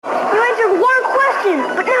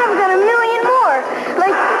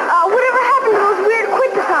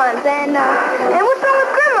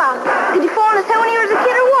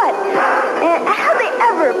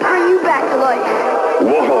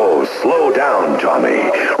on me.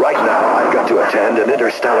 Right now, I've got to attend an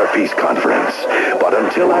interstellar peace conference. But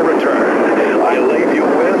until I return, I leave you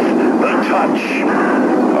with The Touch.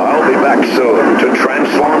 I'll be back soon to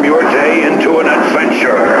transform your day into an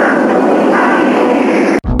adventure.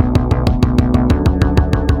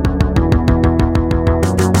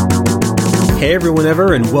 Hey everyone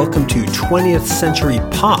ever, and welcome to 20th Century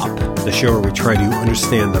Pop, the show where we try to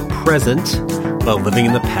understand the present while living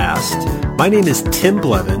in the past. My name is Tim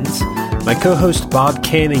Blevins. My co-host Bob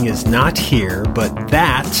Canning is not here, but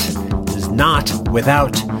that is not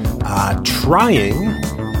without trying.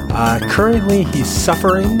 Currently he's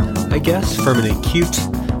suffering, I guess, from an acute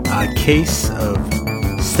case of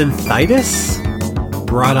synthitis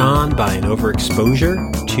brought on by an overexposure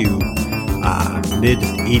to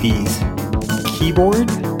mid-80s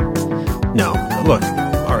keyboard? No. Look,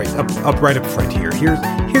 all right, right up front here.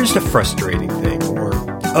 Here's the frustrating thing, or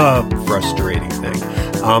a frustrating thing,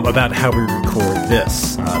 about how we record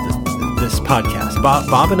this podcast.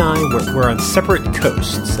 Bob and I, we're on separate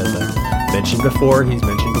coasts, as I mentioned before. He's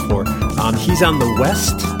mentioned before. He's on the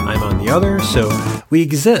west, I'm on the other, so we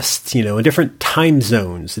exist, in different time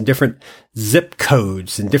zones, in different zip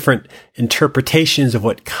codes, and different interpretations of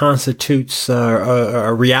what constitutes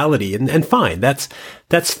a reality, and fine, that's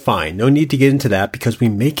fine. No need to get into that because we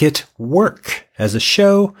make it work. As a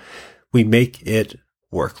show, we make it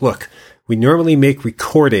work. Look, we normally make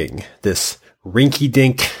recording this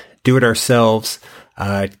rinky-dink, do-it-ourselves,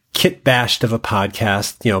 kit-bashed of a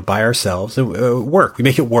podcast, by ourselves, work. We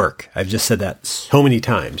make it work. I've just said that so many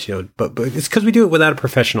times, but it's because we do it without a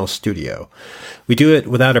professional studio. We do it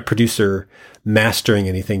without a producer mastering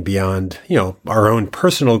anything beyond, our own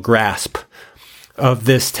personal grasp of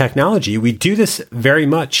this technology. We do this very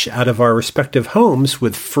much out of our respective homes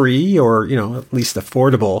with free or, at least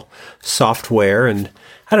affordable software. And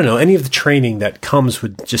I don't know, any of the training that comes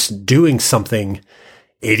with just doing something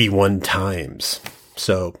 81 times.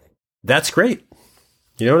 So that's great.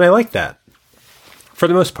 And I like that for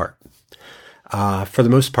the most part.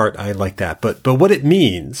 I like that. But what it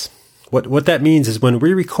means, what that means is when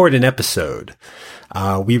we record an episode,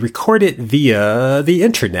 we record it via the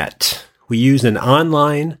internet. We use an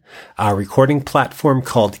online recording platform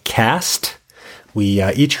called Cast. We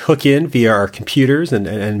each hook in via our computers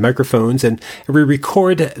and microphones, and we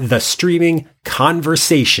record the streaming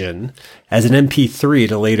conversation as an MP3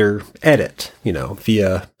 to later edit,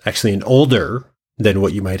 via actually an older than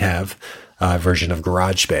what you might have version of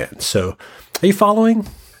GarageBand. So are you following?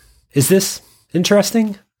 Is this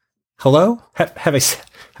interesting? Hello? Have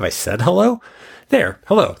I said hello? There.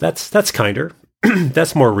 Hello. That's kinder.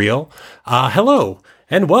 That's more real. Hello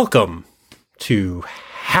and welcome to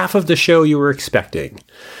half of the show you were expecting.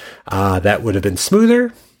 That would have been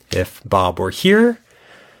smoother if Bob were here.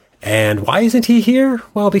 And why isn't he here?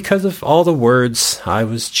 Well, because of all the words I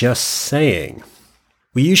was just saying.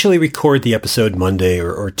 We usually record the episode Monday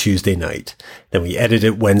or Tuesday night. Then we edit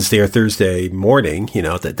it Wednesday or Thursday morning,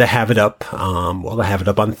 to have it up, to have it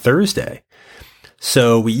up on Thursday.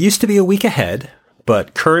 So we used to be a week ahead,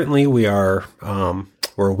 but currently we're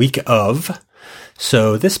a week of.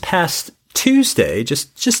 So this past Tuesday,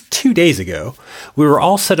 just 2 days ago, we were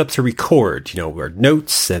all set up to record, our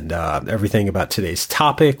notes and everything about today's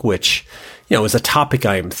topic, which, is a topic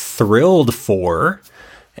I am thrilled for.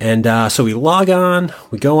 And so we log on,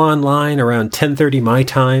 we go online around 10:30 my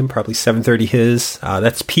time, probably 7:30 his.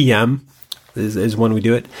 That's PM is when we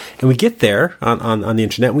do it. And we get there on the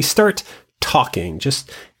internet and we start talking, just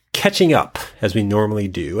catching up as we normally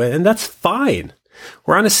do. And that's fine.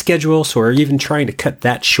 We're on a schedule, so we're even trying to cut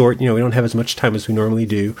that short. We don't have as much time as we normally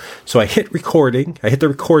do. So I hit recording. I hit the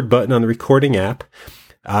record button on the recording app.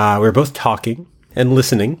 We're both talking and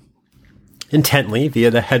listening intently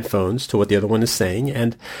via the headphones to what the other one is saying.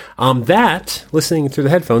 And that, listening through the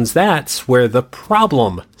headphones, that's where the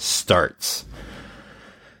problem starts.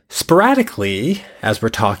 Sporadically, as we're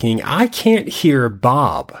talking, I can't hear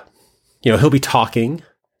Bob. He'll be talking,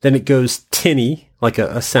 then it goes tinny, like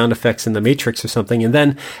a sound effects in the Matrix or something. And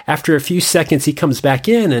then after a few seconds, he comes back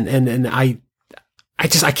in and I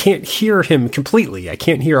can't hear him completely. I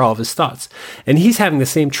can't hear all of his thoughts. And he's having the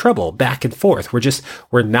same trouble back and forth.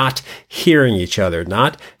 We're not hearing each other,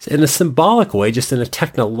 not in a symbolic way, just in a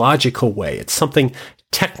technological way. It's something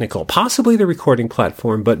technical, possibly the recording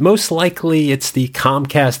platform, but most likely it's the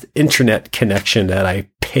Comcast internet connection that I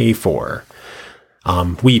pay for.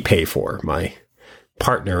 We pay for, my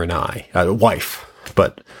partner and I, wife,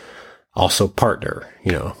 but also partner.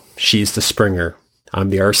 She's the Springer, I'm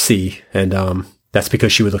the RC, and that's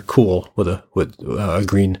because she would look cool with a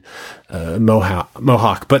green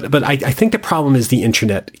mohawk. But I think the problem is the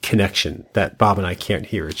internet connection, that Bob and I can't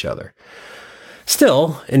hear each other.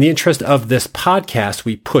 Still, in the interest of this podcast,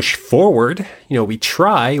 we push forward. We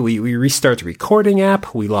try, we restart the recording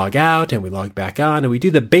app, we log out and we log back on, and we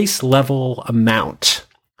do the base level amount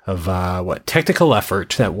of technical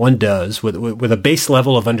effort that one does with a base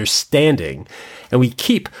level of understanding. And we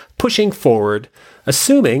keep pushing forward,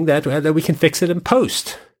 assuming that we can fix it in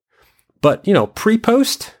post. But,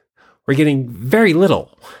 pre-post, we're getting very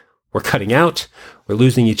little. We're cutting out. We're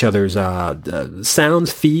losing each other's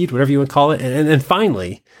sounds, feed, whatever you want to call it. And then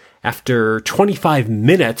finally, after 25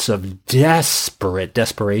 minutes of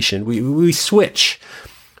desperation, we switch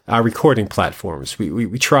our recording platforms.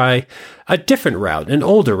 We try a different route, an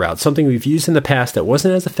older route, something we've used in the past that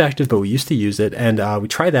wasn't as effective, but we used to use it. And we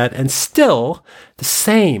try that, and still the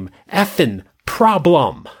same effing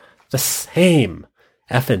problem. The same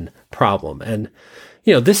effing problem. And,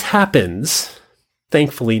 this happens,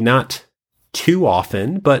 thankfully, not too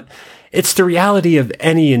often, but it's the reality of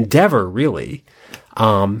any endeavor, really.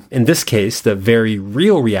 In this case, the very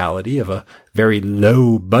real reality of a very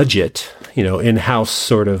low budget, in-house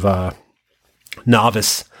sort of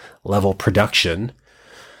novice level production.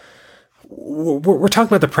 We're talking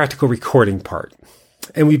about the practical recording part.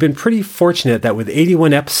 And we've been pretty fortunate that with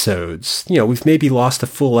 81 episodes, we've maybe lost a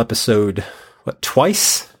full episode,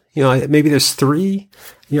 twice? Maybe there's 3.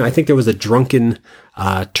 I think there was a drunken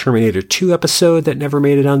Terminator 2 episode that never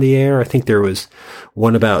made it on the air. I think there was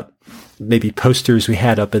one about maybe posters we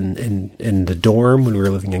had up in the dorm when we were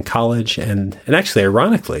living in college. And actually,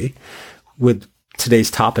 ironically, with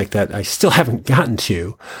today's topic that I still haven't gotten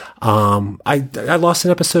to, I lost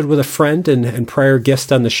an episode with a friend and prior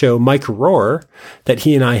guest on the show, Mike Rohr, that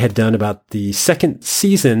he and I had done about the second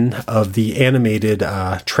season of the animated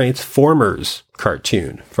Transformers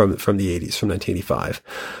cartoon from the 80s, from 1985.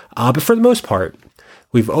 But for the most part,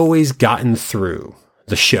 we've always gotten through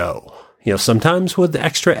the show, sometimes with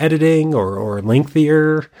extra editing or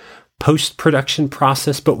lengthier post-production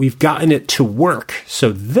process, but we've gotten it to work.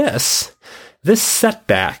 So this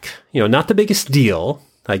setback, not the biggest deal,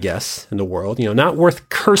 I guess, in the world, not worth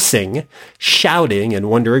cursing, shouting, and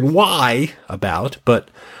wondering why about, but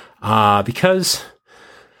because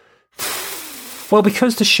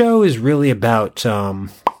the show is really about a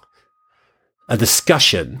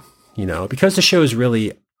discussion, because the show is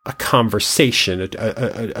really a conversation,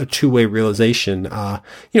 a two-way realization,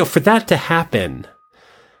 for that to happen,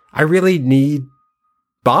 I really need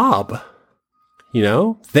Bob,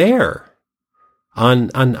 there. On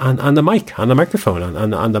the mic, on the microphone,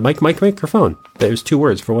 on the microphone. There's 2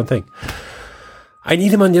 words for one thing. I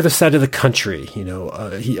need him on the other side of the country.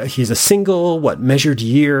 He's a single, measured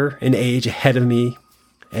year in age ahead of me,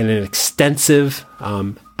 and an extensive,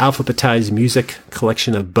 alphabetized music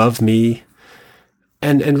collection above me.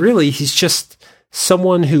 And really, he's just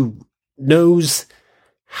someone who knows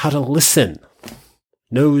how to listen,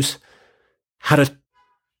 knows how to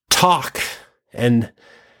talk, and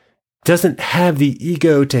doesn't have the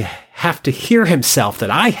ego to have to hear himself that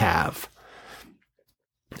I have.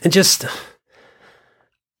 And just,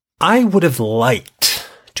 I would have liked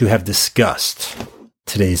to have discussed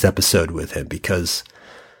today's episode with him because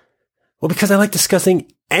I like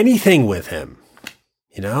discussing anything with him,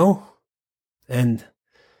 And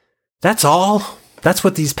that's all. That's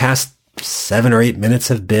what these past 7 or 8 minutes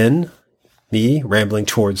have been. Me rambling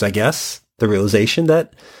towards, I guess, the realization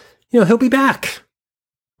that, he'll be back.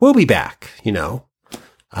 We'll be back,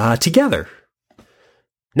 together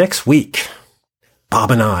next week. Bob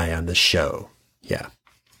and I on the show. Yeah.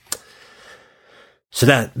 So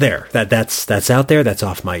that's out there. That's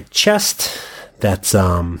off my chest. That's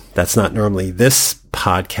not normally this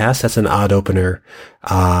podcast. That's an odd opener,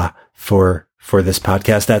 for this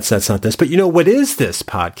podcast. That's not this, but what is this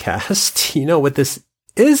podcast? What this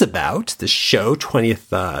is about, this show,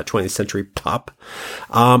 20th Century Pop.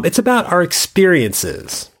 It's about our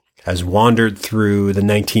experiences as wandered through the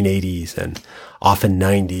 1980s and often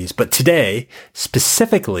 90s. But today,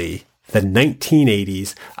 specifically the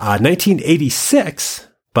 1980s, 1986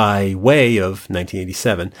 by way of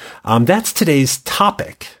 1987. That's today's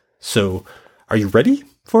topic. So are you ready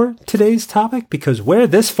for today's topic? Because we're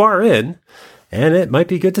this far in, and it might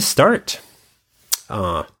be good to start.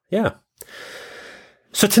 Yeah.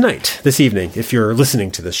 So tonight, this evening, if you're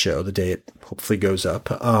listening to this show, the day it hopefully goes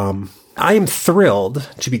up, I am thrilled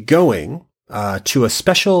to be going to a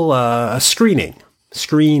special screening,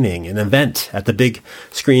 an event at the Big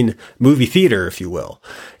Screen Movie Theater, if you will.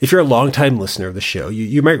 If you're a longtime listener of the show,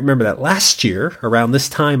 you might remember that last year, around this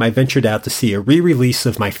time, I ventured out to see a re-release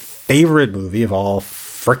of my favorite movie of all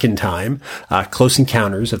frickin' time, Close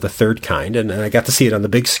Encounters of the Third Kind, and I got to see it on the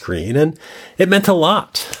big screen, and it meant a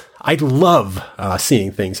lot. I love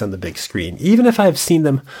seeing things on the big screen, even if I've seen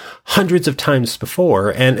them hundreds of times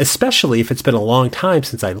before, and especially if it's been a long time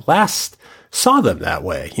since I last saw them that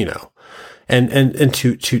way, you know. And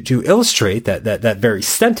to illustrate that very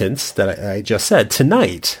sentence that I just said,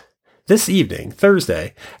 tonight, this evening,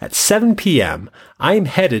 Thursday, at 7 p.m., I'm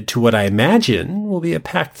headed to what I imagine will be a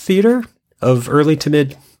packed theater of early to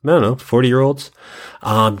mid, 40-year-olds,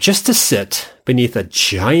 just to sit beneath a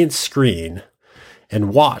giant screen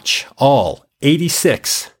and watch all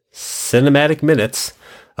 86 cinematic minutes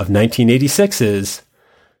of 1986's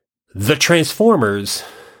The Transformers,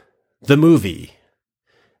 the movie.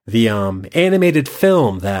 The animated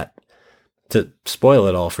film that, to spoil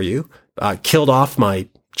it all for you, killed off my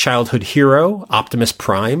childhood hero, Optimus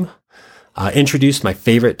Prime, introduced my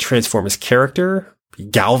favorite Transformers character,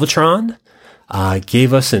 Galvatron,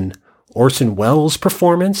 gave us an Orson Welles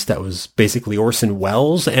performance that was basically Orson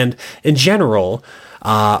Welles, and in general,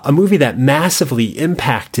 a movie that massively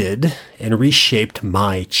impacted and reshaped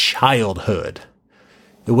my childhood.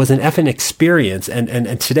 It was an effing experience,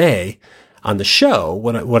 and today, on the show,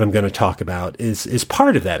 what I'm going to talk about is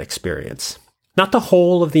part of that experience. Not the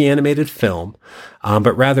whole of the animated film,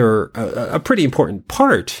 but rather a pretty important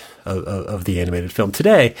part of the animated film.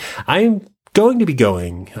 Today, I'm going to be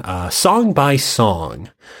going song by song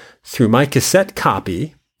through my cassette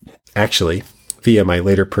copy, actually via my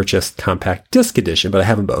later purchased compact disc edition, but I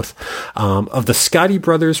have them both, of the Scotti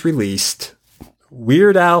Brothers released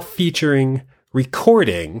Weird Al featuring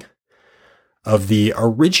recording of the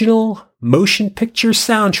original motion picture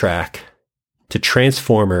soundtrack to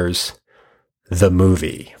Transformers, the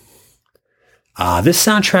movie. This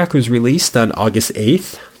soundtrack was released on August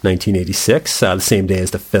 8th, 1986, the same day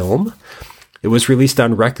as the film. It was released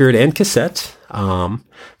on record and cassette.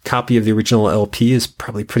 Copy of the original LP is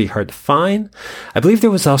probably pretty hard to find. I believe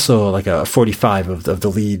there was also like a 45 of the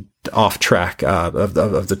lead off track of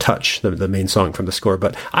the Touch, the main song from the score.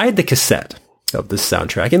 But I had the cassette of this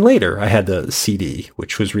soundtrack, and later I had the CD,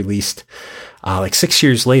 which was released like 6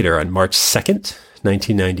 years later on March 2nd,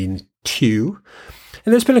 1992.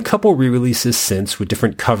 And there's been a couple re-releases since with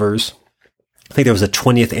different covers. I think there was a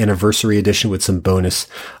 20th anniversary edition with some bonus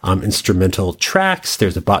instrumental tracks.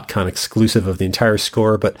 There's a BotCon exclusive of the entire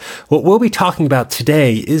score. But what we'll be talking about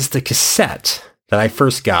today is the cassette that I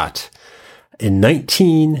first got in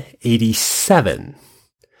 1987.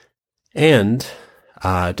 And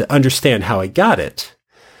to understand how I got it,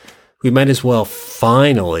 we might as well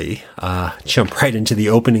finally jump right into the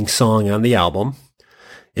opening song on the album.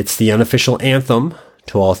 It's the unofficial anthem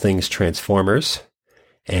to all things Transformers.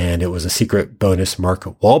 And it was a secret bonus Mark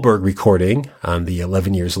Wahlberg recording on the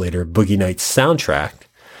 11 years later Boogie Nights soundtrack.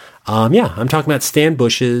 I'm talking about Stan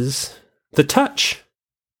Bush's The Touch.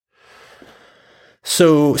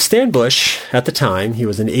 So Stan Bush, at the time, he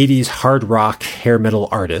was an 80s hard rock hair metal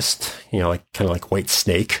artist, kind of like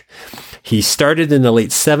Whitesnake. He started in the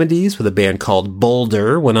late 70s with a band called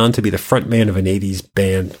Boulder, went on to be the frontman of an 80s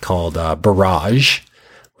band called Barrage,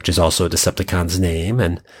 which is also a Decepticon's name,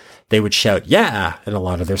 and they would shout, "Yeah," in a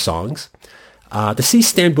lot of their songs. To see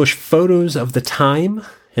Stan Bush photos of the time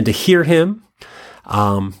and to hear him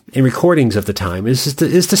in recordings of the time is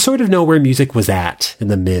to sort of know where music was at in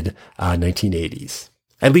the mid 1980s.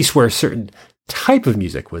 At least where a certain type of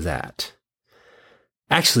music was at.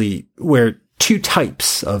 Actually, where two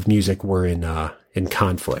types of music were in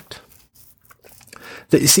conflict.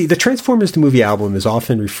 The Transformers the movie album is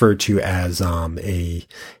often referred to as a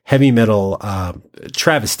heavy metal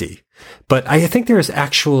travesty, but I think there is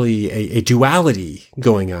actually a duality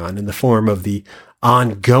going on in the form of the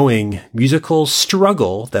ongoing musical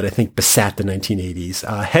struggle that I think beset the 1980s,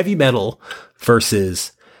 heavy metal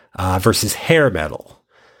versus hair metal.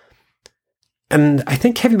 And I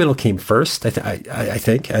think heavy metal came first. I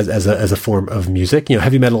think as a form of music.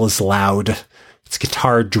 Heavy metal is loud. It's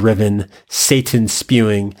guitar-driven,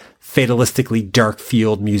 Satan-spewing, fatalistically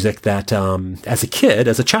dark-fueled music that, as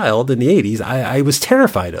a child in the 80s, I was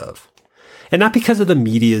terrified of. And not because of the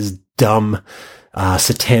media's dumb,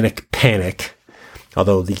 satanic panic,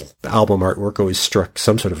 although the album artwork always struck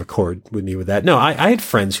some sort of a chord with me with that. No, I had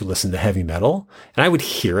friends who listened to heavy metal, and I would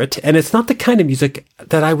hear it, and it's not the kind of music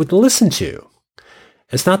that I would listen to.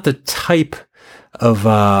 It's not the type of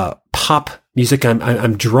pop music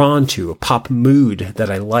I'm drawn to, a pop mood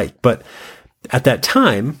that I like. But at that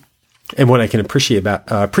time, and what I can appreciate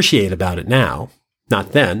about it now,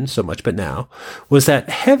 not then so much, but now, was that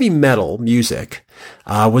heavy metal music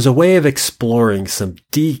was a way of exploring some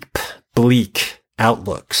deep, bleak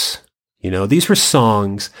outlooks, These were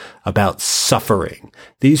songs about suffering.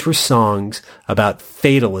 These were songs about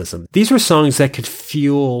fatalism. These were songs that could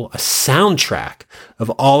fuel a soundtrack of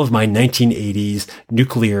all of my 1980s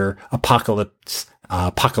nuclear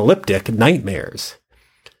apocalyptic nightmares.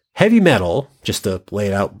 Heavy metal, just to lay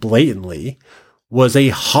it out blatantly, was a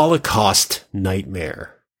Holocaust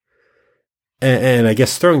nightmare. And I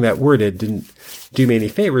guess throwing that word in didn't do me any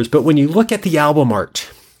favors, but when you look at the album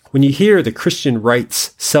art, when you hear the Christian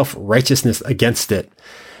right's self-righteousness against it,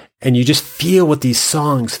 and you just feel what these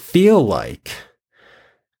songs feel like,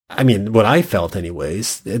 I mean, what I felt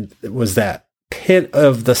anyways, it was that pit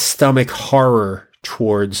of the stomach horror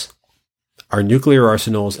towards our nuclear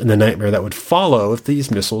arsenals and the nightmare that would follow if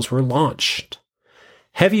these missiles were launched.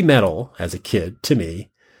 Heavy metal, as a kid, to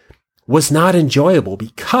me, was not enjoyable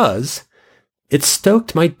because it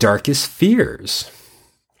stoked my darkest fears.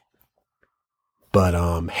 But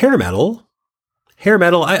hair metal,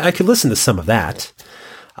 I could listen to some of that.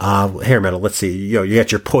 Hair metal, let's see, you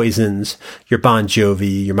got your Poisons, your Bon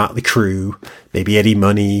Jovi, your Motley Crue, maybe Eddie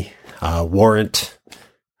Money, Warrant,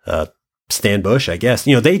 Stan Bush, I guess.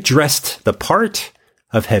 They dressed the part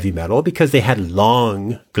of heavy metal because they had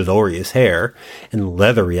long, glorious hair and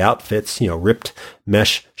leathery outfits, ripped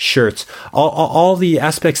mesh shirts, all the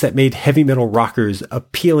aspects that made heavy metal rockers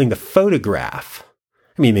appealing to photograph.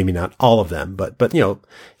 I mean, maybe not all of them, but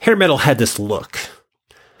hair metal had this look,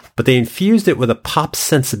 but they infused it with a pop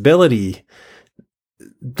sensibility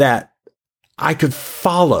that I could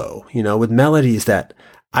follow, with melodies that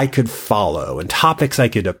I could follow and topics I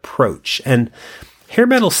could approach. And hair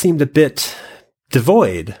metal seemed a bit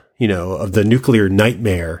devoid, of the nuclear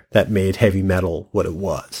nightmare that made heavy metal what it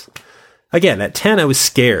was. Again, at 10, I was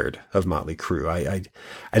scared of Motley Crue. I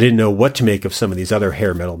didn't know what to make of some of these other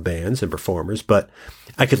hair metal bands and performers, but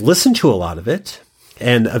I could listen to a lot of it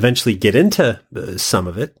and eventually get into some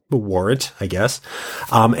of it, Warrant, I guess.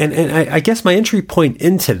 And I guess my entry point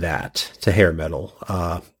into that, to hair metal,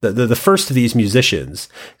 the first of these musicians,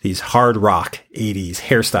 these hard rock 80s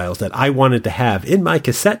hairstyles that I wanted to have in my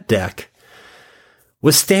cassette deck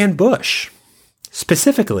was Stan Bush.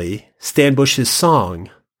 Specifically, Stan Bush's song,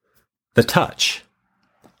 The Touch.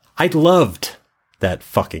 I loved that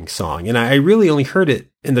fucking song, and I really only heard it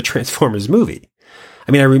in the Transformers movie.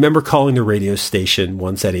 I mean, I remember calling the radio station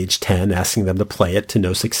once at age 10, asking them to play it, to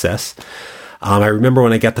no success. I remember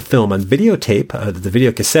when I got the film on videotape, the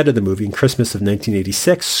video cassette of the movie in Christmas of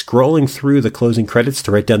 1986, scrolling through the closing credits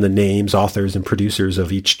to write down the names, authors, and producers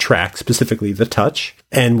of each track, specifically The Touch.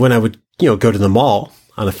 And when I would, go to the mall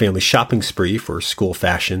on a family shopping spree for school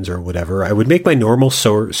fashions or whatever, I would make my normal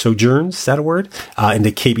sojourns, is that a word?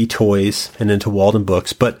 Into KB Toys and into Walden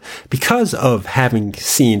Books. But because of having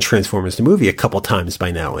seen Transformers the movie a couple times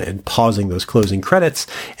by now and pausing those closing credits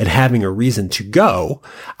and having a reason to go,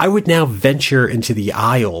 I would now venture into the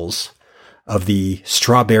aisles of the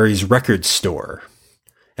Strawberries record store.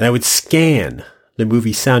 And I would scan the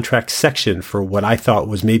movie soundtrack section for what I thought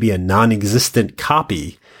was maybe a non-existent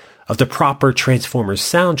copy of the proper Transformers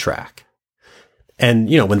soundtrack. And,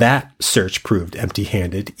 when that search proved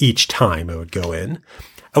empty-handed each time I would go in,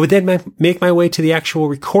 I would then make my way to the actual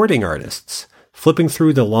recording artists, flipping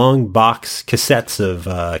through the long box cassettes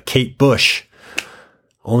of Kate Bush,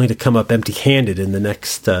 only to come up empty-handed in the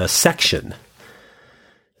next section.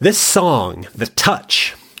 This song, The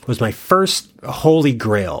Touch, was my first holy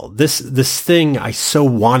grail. This thing I so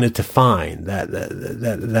wanted to find,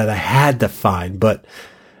 that I had to find, but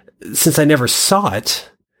since I never saw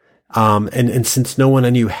it, and since no one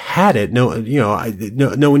I knew had it, no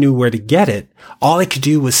one knew where to get it, all I could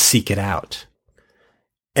do was seek it out.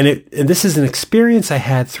 And this is an experience I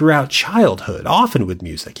had throughout childhood, often with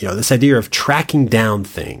music, this idea of tracking down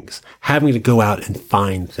things, having to go out and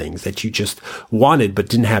find things that you just wanted but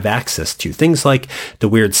didn't have access to. Things like the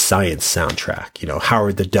Weird Science soundtrack,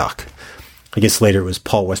 Howard the Duck. I guess later it was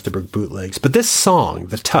Paul Westerberg bootlegs. But this song,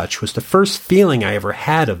 The Touch, was the first feeling I ever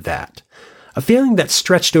had of that. A feeling that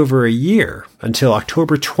stretched over a year until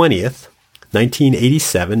October 20th,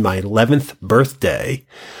 1987, my 11th birthday,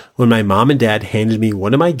 when my mom and dad handed me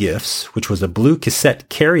one of my gifts, which was a blue cassette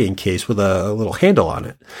carrying case with a little handle on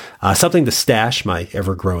it, something to stash my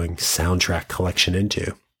ever-growing soundtrack collection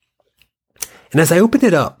into. And as I opened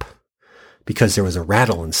it up, because there was a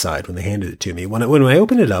rattle inside when they handed it to me. When I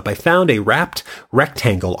opened it up, I found a wrapped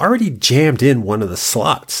rectangle already jammed in one of the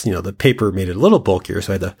slots. The paper made it a little bulkier,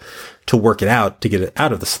 so I had to work it out to get it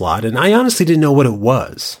out of the slot. And I honestly didn't know what it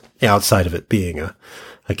was, outside of it being a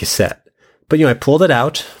cassette. But, I pulled it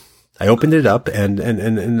out, I opened it up,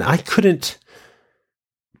 and I couldn't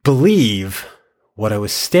believe what I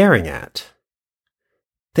was staring at.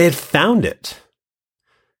 They had found it.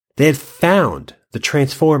 They had found the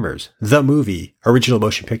Transformers, the movie, original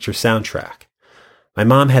motion picture soundtrack. My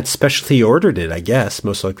mom had specially ordered it, I guess,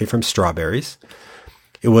 most likely from Strawberries.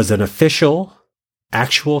 It was an official,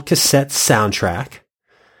 actual cassette soundtrack.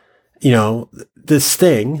 You know, this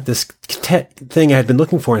thing I had been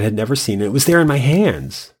looking for and had never seen. It was there in my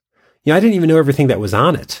hands. You know, I didn't even know everything that was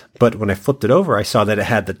on it. But when I flipped it over, I saw that it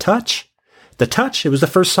had The Touch. The Touch, it was the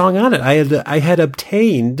first song on it. I had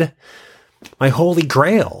obtained my holy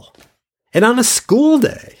grail. And on a school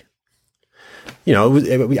day. You know,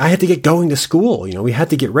 I had to get going to school. You know, we had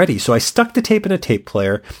to get ready. So I stuck the tape in a tape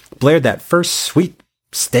player, blared that first sweet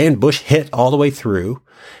Stan Bush hit all the way through,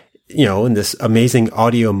 you know, in this amazing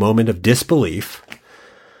audio moment of disbelief.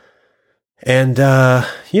 And,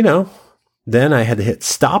 you know, then I had to hit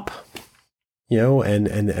stop, you know,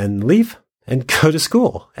 and leave and go to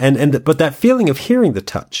school. But that feeling of hearing The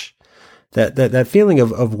Touch, that feeling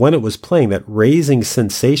of when it was playing, that raising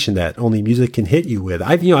sensation that only music can hit you with.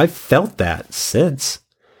 I've felt that since,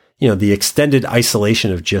 you know, the extended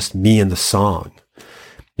isolation of just me and the song.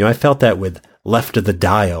 You know, I felt that with Left of the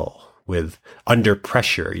Dial, with Under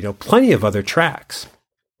Pressure, you know, plenty of other tracks.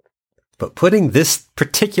 But putting this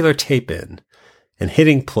particular tape in and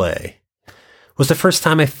hitting play was the first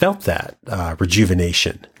time I felt that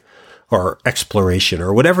rejuvenation or exploration,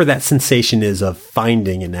 or whatever that sensation is of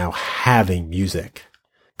finding and now having music.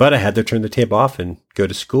 But I had to turn the tape off and go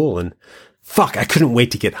to school, and fuck, I couldn't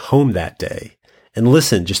wait to get home that day and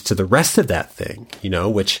listen just to the rest of that thing, you know,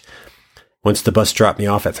 which once the bus dropped me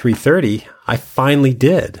off at 3:30, I finally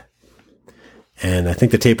did. And I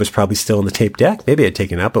think the tape was probably still in the tape deck. Maybe I'd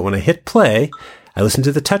taken it out, but when I hit play, I listened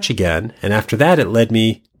to The Touch again, and after that, it led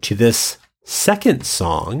me to this second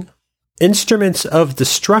song, Instruments of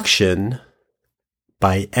Destruction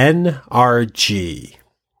by NRG.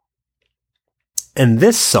 And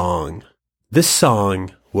this song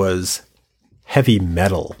was heavy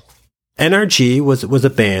metal. NRG was a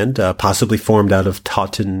band possibly formed out of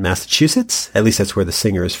Taunton, Massachusetts. At least that's where the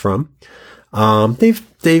singer is from.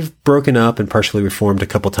 They've broken up and partially reformed a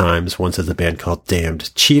couple times. Once as a band called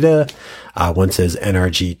Damned Cheetah, once as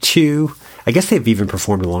NRG2. I guess they've even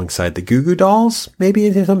performed alongside the Goo Goo Dolls,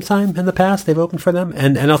 maybe sometime in the past. They've opened for them.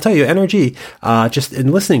 And I'll tell you, NRG, just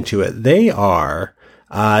in listening to it, they are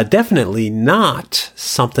definitely not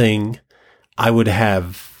something I would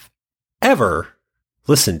have ever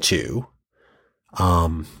listened to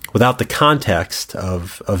without the context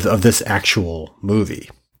of this actual movie.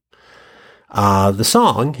 The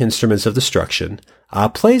song, Instruments of Destruction,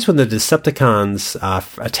 plays when the Decepticons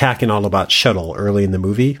attack an Autobot shuttle early in the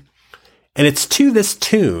movie. And it's to this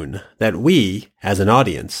tune that we, as an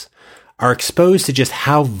audience, are exposed to just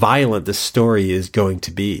how violent this story is going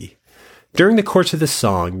to be. During the course of this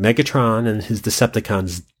song, Megatron and his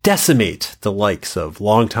Decepticons decimate the likes of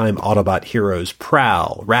longtime Autobot heroes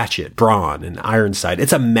Prowl, Ratchet, Brawn, and Ironside.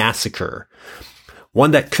 It's a massacre,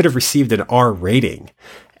 one that could have received an R rating.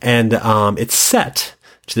 And it's set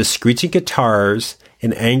to the screeching guitars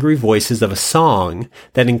and angry voices of a song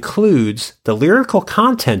that includes the lyrical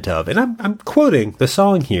content of, and I'm quoting the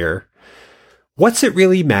song here, "What's it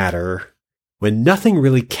really matter when nothing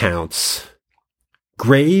really counts?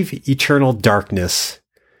 Grave eternal darkness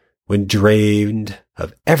when drained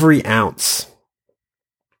of every ounce."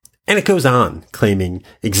 And it goes on, claiming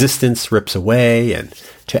existence rips away and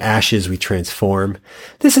to ashes we transform.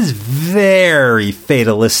 This is very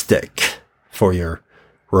fatalistic for your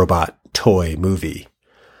robot toy movie.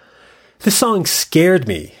 This song scared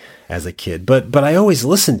me as a kid, but I always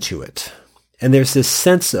listened to it. And there's this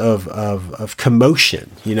sense of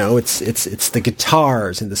commotion, you know, it's the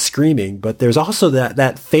guitars and the screaming, but there's also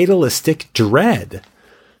that fatalistic dread.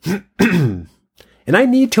 And I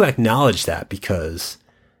need to acknowledge that because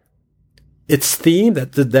its theme,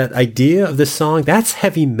 that idea of this song, that's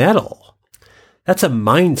heavy metal. That's a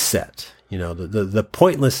mindset, you know, the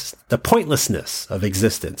pointlessness of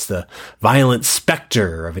existence, the violent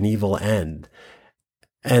specter of an evil end.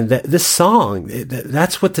 And this song,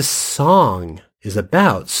 that's what this song is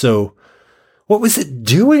about. So what was it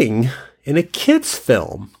doing in a kid's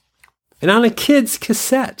film and on a kid's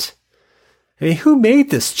cassette? I mean, who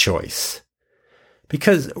made this choice?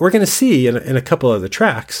 Because we're going to see in a couple of the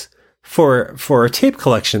tracks for a tape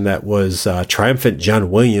collection that was triumphant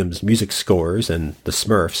John Williams music scores and the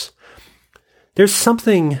Smurfs, there's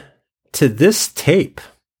something to this tape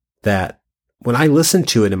that when I listened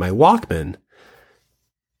to it in my Walkman,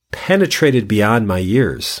 penetrated beyond my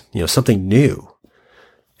ears, you know, something new.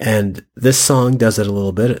 And this song does it a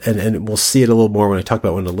little bit, and we'll see it a little more when I talk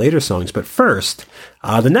about one of the later songs. But first,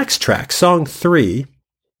 the next track, song 3,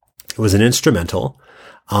 it was an instrumental.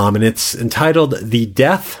 And it's entitled The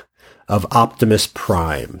Death of Optimus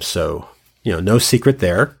Prime. So, no secret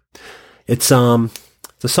there. It's a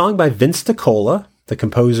song by Vince DiCola, the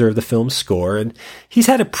composer of the film's score, and he's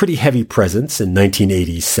had a pretty heavy presence in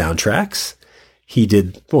 1980s soundtracks. He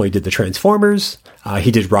did the Transformers,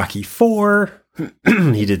 he did Rocky IV,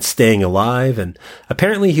 he did Staying Alive, and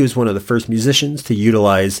apparently he was one of the first musicians to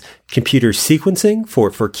utilize computer sequencing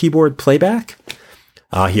for keyboard playback.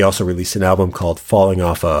 He also released an album called Falling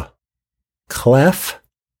Off a Clef,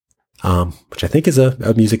 which I think is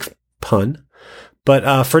a music pun.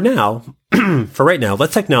 But for right now,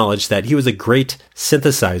 let's acknowledge that he was a great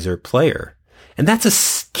synthesizer player. And that's a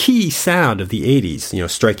key sound of the 80s,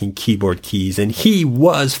 striking keyboard keys. And he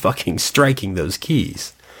was fucking striking those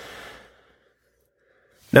keys.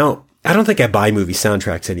 Now, I don't think I buy movie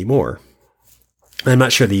soundtracks anymore. I'm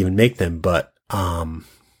not sure they even make them, but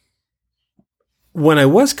when I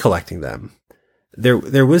was collecting them,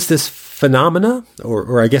 there was this phenomena,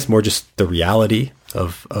 or I guess more just the reality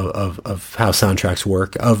of how soundtracks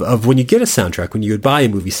work, of when you get a soundtrack, when you would buy a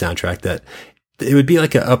movie soundtrack, that it would be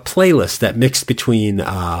like a playlist that mixed between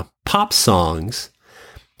pop songs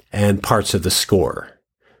and parts of the score.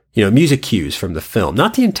 Music cues from the film.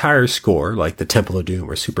 Not the entire score, like the Temple of Doom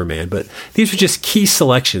or Superman, but these were just key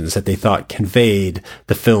selections that they thought conveyed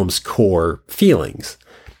the film's core feelings.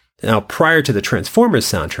 Now, prior to the Transformers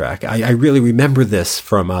soundtrack, I really remember this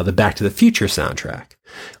from the Back to the Future soundtrack,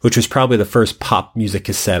 which was probably the first pop music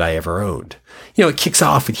cassette I ever owned. It kicks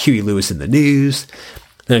off with Huey Lewis in the News.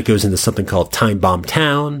 Then it goes into something called Time Bomb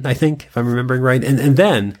Town, I think, if I'm remembering right. And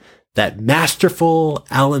then that masterful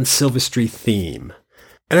Alan Silvestri theme.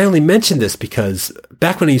 And I only mention this because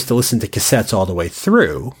back when I used to listen to cassettes all the way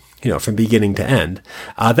through, from beginning to end,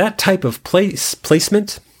 that type of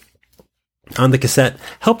placement on the cassette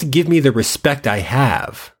helped give me the respect I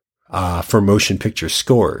have for motion picture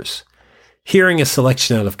scores. Hearing a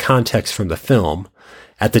selection out of context from the film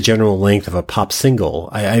at the general length of a pop single,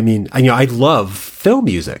 I love film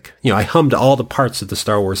music. I hummed all the parts of the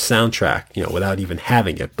Star Wars soundtrack, without even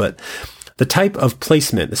having it. But the type of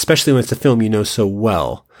placement, especially when it's a film you know so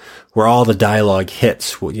well, where all the dialogue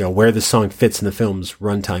hits, where the song fits in the film's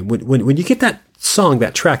runtime, when you get that song,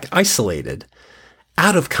 that track isolated,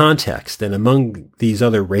 out of context and among these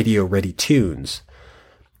other radio-ready tunes,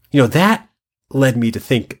 that led me to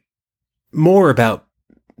think more about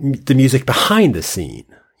the music behind the scene,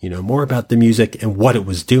 more about the music and what it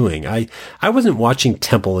was doing. I wasn't watching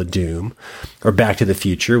Temple of Doom or Back to the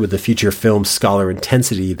Future with the future film scholar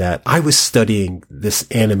intensity that I was studying this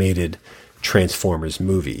animated Transformers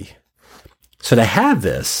movie. So to have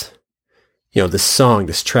this, this song,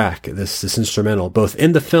 this track, this instrumental, both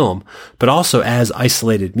in the film, but also as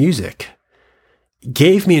isolated music,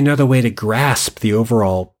 gave me another way to grasp the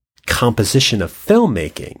overall composition of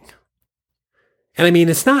filmmaking. And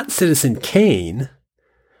it's not Citizen Kane,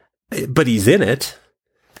 but he's in it.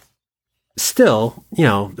 Still,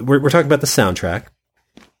 we're talking about the soundtrack.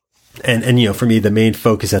 And for me, the main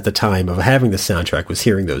focus at the time of having the soundtrack was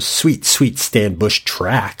hearing those sweet, sweet Stan Bush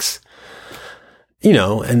tracks.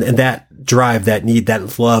 And that drive, that need,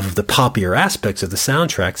 that love of the poppier aspects of the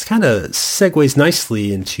soundtracks kind of segues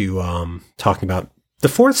nicely into talking about the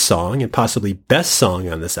fourth song and possibly best song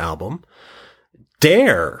on this album,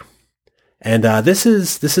 Dare. And this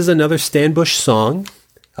is another Stan Bush song,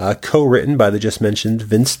 co-written by the just mentioned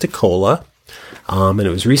Vince DiCola. And it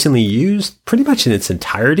was recently used pretty much in its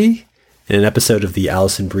entirety in an episode of the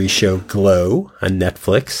Alison Brie show Glow on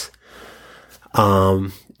Netflix.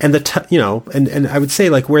 And and I would say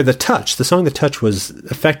where the song The Touch was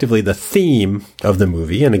effectively the theme of the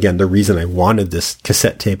movie. And again, the reason I wanted this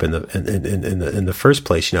cassette tape in the first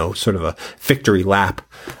place, sort of a victory lap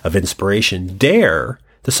of inspiration.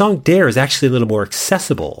 The song Dare is actually a little more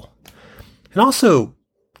accessible and also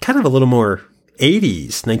kind of a little more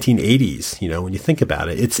 1980s, when you think about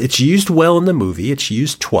it. It's used well in the movie. It's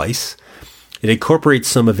used twice. It incorporates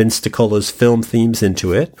some of Vince DiCola's film themes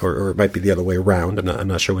into it, or it might be the other way around. I'm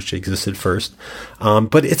not sure which existed first.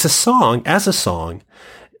 But it's a song,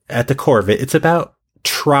 at the core of it, it's about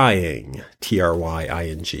trying,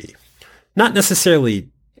 Trying. Not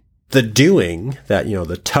necessarily the doing that,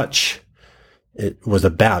 the touch it was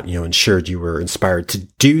about, ensured you were inspired to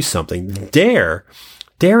do something. Dare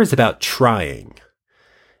is about trying.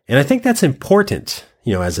 And I think that's important,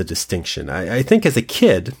 as a distinction. I think as a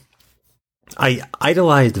kid, I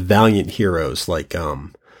idolized valiant heroes like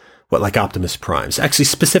Optimus Prime. Actually,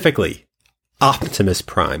 specifically, Optimus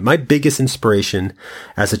Prime. My biggest inspiration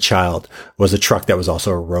as a child was a truck that was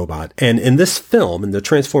also a robot. And in this film, in the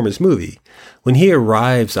Transformers movie, when he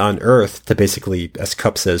arrives on Earth to basically, as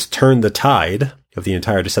Cup says, turn the tide of the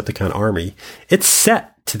entire Decepticon army, it's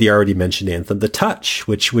set to the already mentioned anthem, The Touch,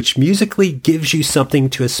 which musically gives you something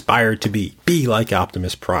to aspire to be like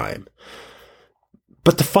Optimus Prime.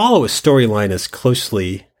 But to follow a storyline as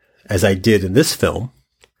closely as I did in this film,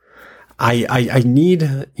 I need,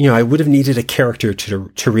 I would have needed a character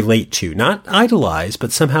to relate to, not idolize,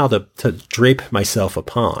 but somehow to drape myself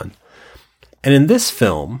upon. And in this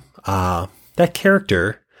film, that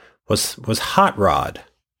character was Hot Rod,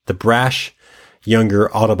 the brash, younger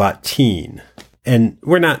Autobot teen. And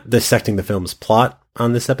we're not dissecting the film's plot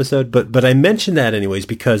on this episode, but I mention that anyways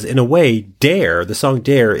because in a way, Dare, the song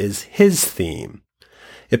Dare, is his theme.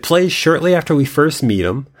 It plays shortly after we first meet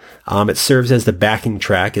him. It serves as the backing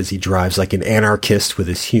track as he drives like an anarchist with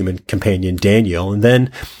his human companion Daniel. And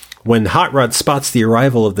then when Hot Rod spots the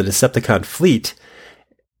arrival of the Decepticon fleet,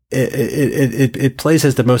 it plays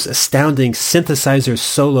as the most astounding synthesizer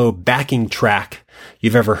solo backing track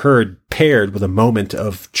you've ever heard, paired with a moment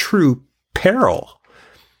of true peril.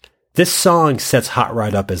 This song sets Hot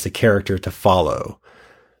Rod up as the character to follow,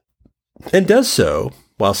 and does so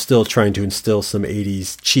while still trying to instill some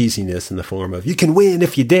 80s cheesiness in the form of "you can win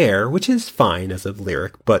if you dare," which is fine as a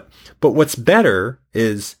lyric, but what's better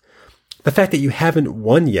is the fact that you haven't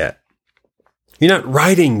won yet. You're not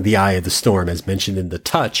riding the eye of the storm as mentioned in The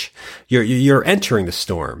Touch. You're entering the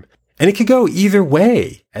storm. And it could go either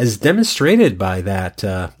way, as demonstrated by that,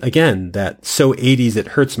 again, that so 80s it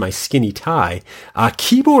hurts my skinny tie,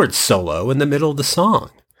 keyboard solo in the middle of the song.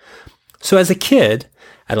 So as a kid,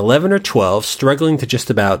 at 11 or 12, struggling to just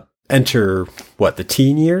about enter, the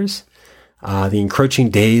teen years, the encroaching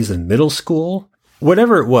days of middle school,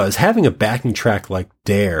 whatever it was, having a backing track like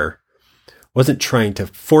Dare wasn't trying to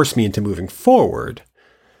force me into moving forward,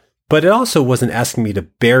 but it also wasn't asking me to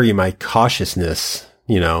bury my cautiousness,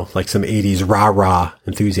 like some 80s rah-rah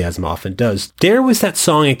enthusiasm often does. Dare was that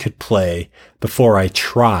song I could play before I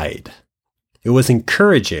tried. It was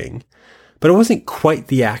encouraging, but it wasn't quite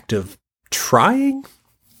the act of trying.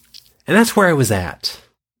 And that's where I was at.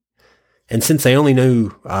 And since I only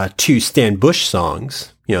knew 2 Stan Bush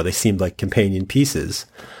songs, they seemed like companion pieces,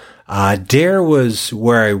 Dare was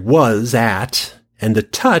where I was at, and The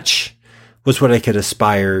Touch was what I could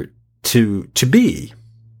aspire to be.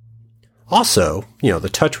 Also, The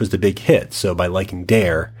Touch was the big hit, so by liking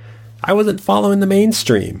Dare, I wasn't following the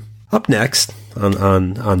mainstream. Up next,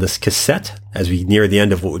 on this cassette, as we near the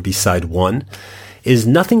end of what would be side 1, is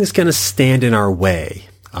Nothing Is Gonna Stand in Our Way,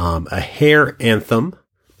 a hair anthem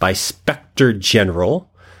by Spectre General,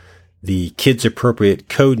 the kids-appropriate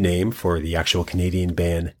code name for the actual Canadian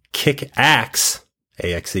band Kick-Axe,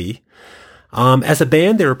 A-X-E. As a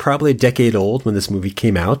band, they were probably a decade old when this movie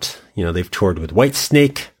came out. They've toured with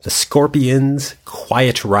Whitesnake, the Scorpions,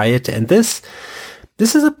 Quiet Riot, and this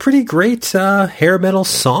is a pretty great hair metal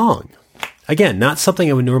song. Again, not something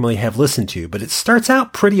I would normally have listened to, but it starts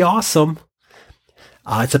out pretty awesome.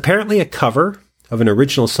 It's apparently a cover of an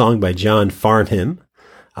original song by John Farnham.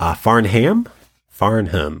 John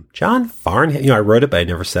Farnham. I wrote it, but I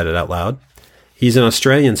never said it out loud. He's an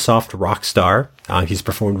Australian soft rock star. He's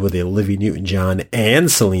performed with Olivia Newton-John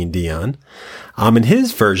and Celine Dion. And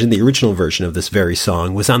his version, the original version of this very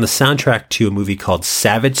song, was on the soundtrack to a movie called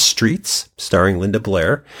Savage Streets, starring Linda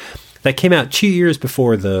Blair, that came out 2 years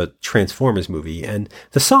before the Transformers movie. And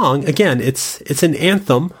the song, again, it's an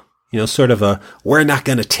anthem, sort of a "we're not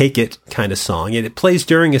gonna take it" kind of song. And it plays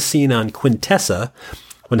during a scene on Quintessa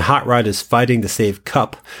when Hot Rod is fighting to save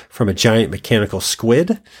Cup from a giant mechanical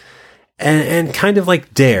squid. And kind of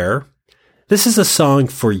like Dare, this is a song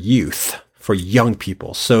for youth, for young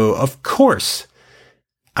people. So, of course,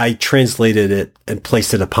 I translated it and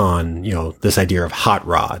placed it upon, this idea of Hot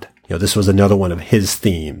Rod. This was another one of his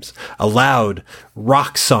themes. A loud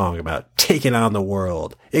rock song about taking on the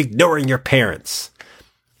world, ignoring your parents.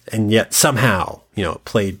 And yet somehow, it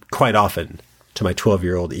played quite often to my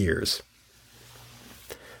 12-year-old ears.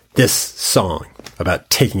 This song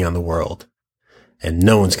about taking on the world. And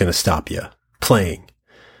no one's going to stop you playing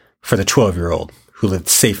for the 12-year-old who lived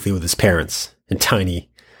safely with his parents in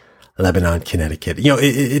tiny Lebanon, Connecticut.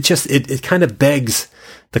 It kind of begs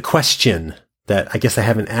the question that I guess I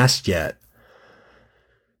haven't asked yet.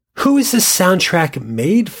 Who is this soundtrack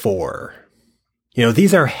made for?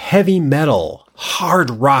 These are heavy metal,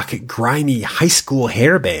 hard rock, grimy high school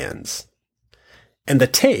hair bands. And the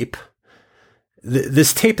tape,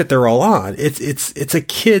 this tape that they're all on, it's a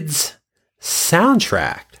kid's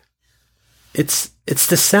soundtrack. It's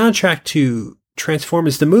the soundtrack to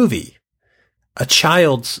Transformers the movie, a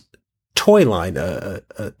child's toy line, a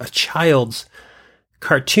child's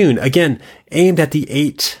cartoon, again aimed at the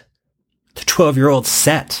 8 to 12-year-old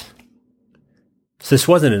set. So this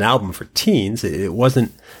wasn't an album for teens. It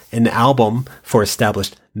wasn't an album for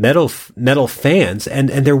established metal fans. And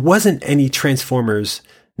there wasn't any Transformers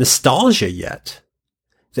nostalgia yet.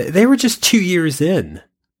 They were just 2 years in.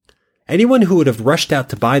 Anyone who would have rushed out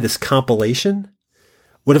to buy this compilation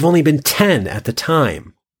would have only been 10 at the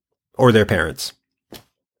time. Or their parents.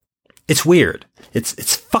 It's weird.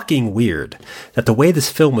 It's fucking weird that the way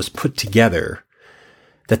this film was put together,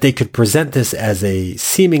 that they could present this as a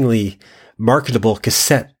seemingly marketable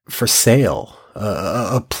cassette for sale,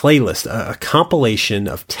 a playlist, a compilation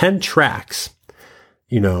of 10 tracks,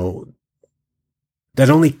 that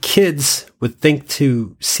only kids would think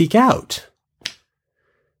to seek out.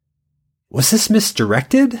 Was this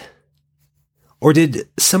misdirected? Or did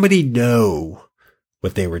somebody know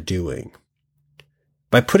what they were doing?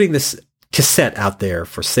 By putting this cassette out there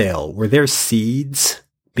for sale, were there seeds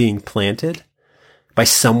being planted by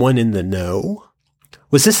someone in the know?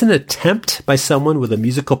 Was this an attempt by someone with a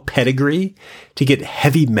musical pedigree to get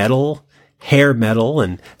heavy metal, hair metal,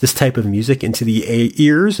 and this type of music into the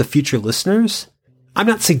ears of future listeners? I'm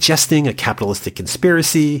not suggesting a capitalistic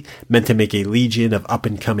conspiracy meant to make a legion of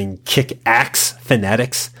up-and-coming kick-axe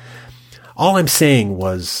fanatics. All I'm saying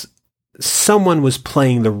was someone was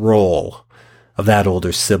playing the role of that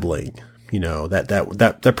older sibling,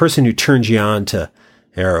 that person who turned you on to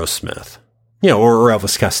Aerosmith, or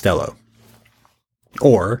Elvis Costello.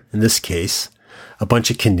 Or, in this case, a bunch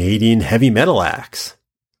of Canadian heavy metal acts.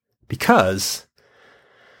 Because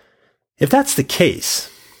if that's the case,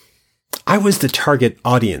 I was the target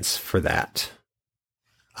audience for that.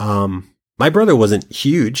 My brother wasn't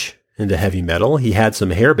huge into heavy metal. He had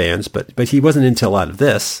some hair bands, but he wasn't into a lot of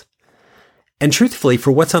this. And truthfully,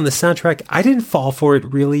 for what's on the soundtrack, I didn't fall for it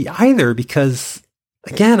really either because,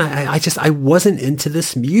 again, I wasn't into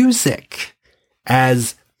this music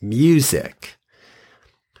as music.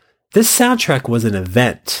 This soundtrack was an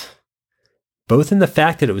event, both in the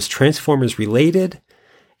fact that it was Transformers related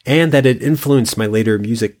and that it influenced my later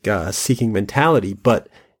music seeking mentality. But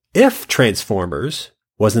if Transformers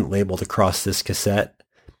wasn't labeled across this cassette,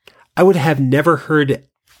 I would have never heard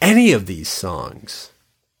any of these songs.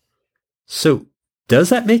 So, does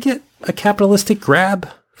that make it a capitalistic grab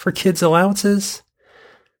for kids' allowances?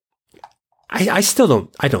 I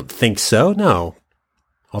don't think so, no.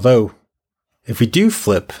 Although, if we do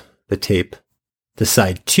flip the tape to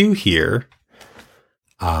side 2 here,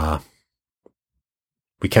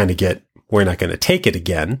 we kind of get We're Not Gonna Take It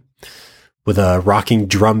Again, with a rocking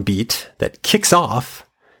drum beat that kicks off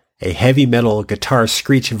a heavy metal guitar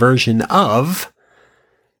screech version of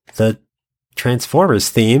the Transformers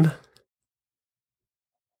theme.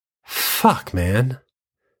 Fuck, man.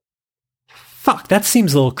 Fuck, that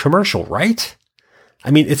seems a little commercial, right?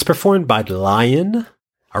 I mean, it's performed by Lion,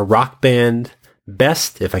 a rock band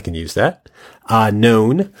best, if I can use that,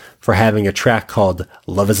 known for having a track called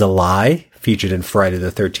Love is a Lie, featured in Friday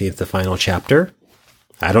the 13th, the final chapter.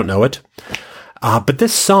 I don't know it. But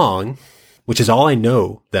this song, which is all I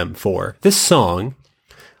know them for, this song,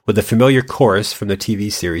 with the familiar chorus from the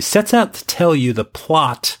TV series, sets out to tell you the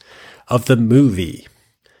plot of the movie.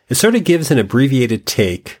 It sort of gives an abbreviated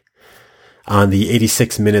take on the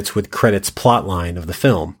 86 minutes with credits plotline of the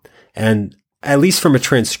film. And at least from a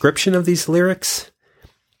transcription of these lyrics,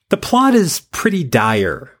 the plot is pretty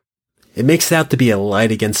dire. It makes it out to be a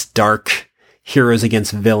light against dark, heroes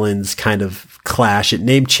against villains kind of clash. It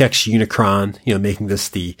name checks Unicron, making this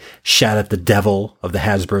the Shout at the Devil of the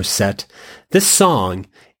Hasbro set. This song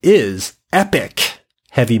is epic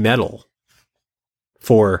heavy metal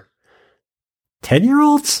for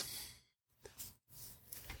 10-year-olds?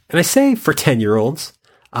 And I say for 10-year-olds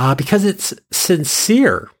because it's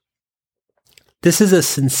sincere. This is a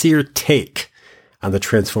sincere take on the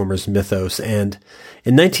Transformers mythos. And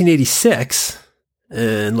in 1986,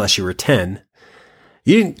 unless you were 10,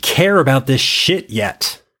 you didn't care about this shit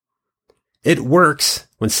yet. It works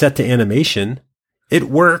when set to animation. It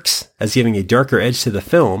works as giving a darker edge to the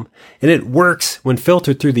film. And it works when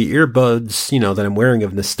filtered through the earbuds, that I'm wearing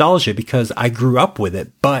of nostalgia because I grew up with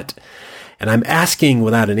it. But, and I'm asking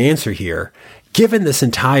without an answer here, given this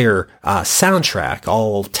entire soundtrack,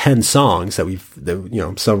 all 10 songs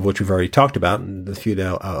that some of which we've already talked about and the few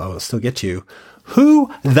that I'll still get to,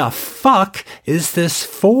 who the fuck is this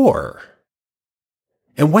for?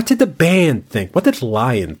 And what did the band think? What did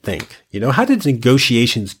Lion think? How did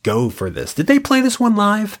negotiations go for this? Did they play this one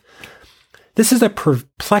live? This is a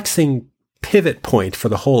perplexing pivot point for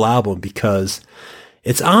the whole album because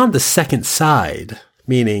it's on the second side,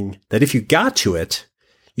 meaning that if you got to it,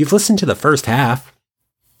 you've listened to the first half.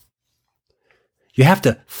 You have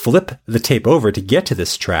to flip the tape over to get to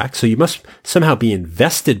this track, so you must somehow be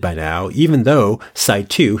invested by now, even though side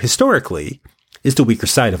 2, historically, is the weaker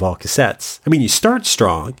side of all cassettes. I mean, you start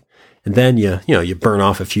strong, and then you burn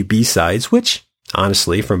off a few B-sides, which,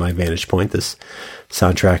 honestly, from my vantage point, this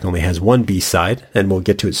soundtrack only has one B-side, and we'll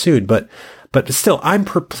get to it soon, but still, I'm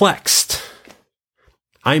perplexed.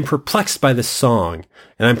 I'm perplexed by this song,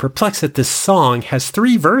 and I'm perplexed that this song has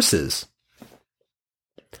 3 verses.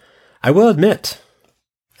 I will admit,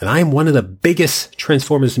 and I am one of the biggest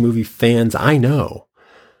Transformers movie fans I know,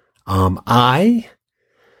 I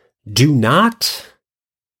do not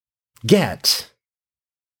get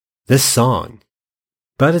this song,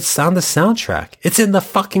 but it's on the soundtrack. It's in the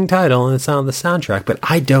fucking title and it's on the soundtrack, but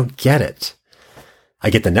I don't get it. I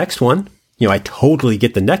get the next one. I totally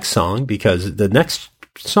get the next song, because the next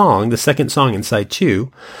song, the second song in side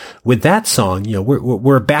 2, with that song,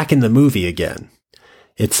 we're back in the movie again.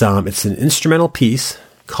 It's an instrumental piece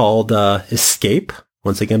called Escape,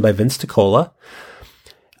 once again by Vince DiCola.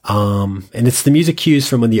 And it's the music cues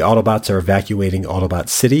from when the Autobots are evacuating Autobot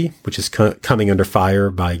City, which is coming under fire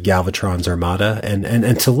by Galvatron's armada.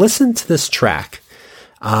 And to listen to this track,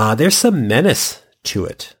 there's some menace to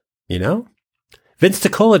it, Vince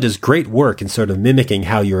DiCola does great work in sort of mimicking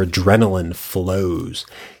how your adrenaline flows.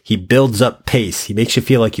 He builds up pace. He makes you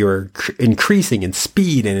feel like you're increasing in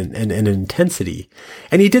speed and intensity.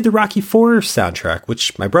 And he did the Rocky IV soundtrack,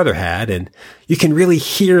 which my brother had, and you can really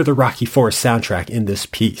hear the Rocky IV soundtrack in this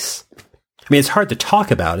piece. I mean, it's hard to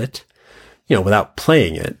talk about it, without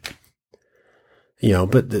playing it,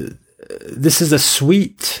 but this is a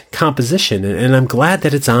sweet composition, and I'm glad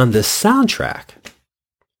that it's on this soundtrack.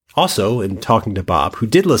 Also, in talking to Bob, who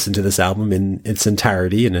did listen to this album in its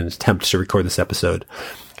entirety in an attempt to record this episode,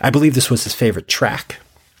 I believe this was his favorite track,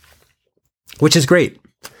 which is great,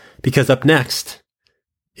 because up next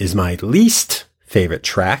is my least favorite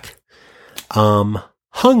track,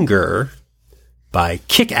 Hunger by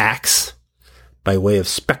Kick-Axe, by way of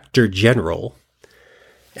Spectre General.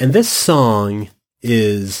 And this song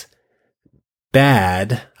is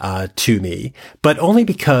bad to me, but only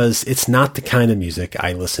because it's not the kind of music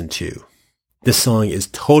I listen to. This song is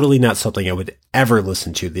totally not something I would ever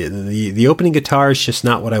listen to. The opening guitar is just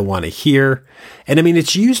not what I want to hear. And I mean,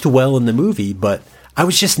 it's used well in the movie, but I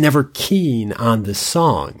was just never keen on this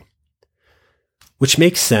song, which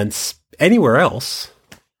makes sense anywhere else.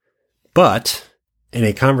 But in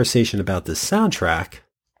a conversation about this soundtrack,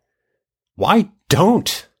 why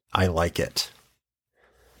don't I like it?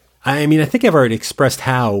 I mean, I think I've already expressed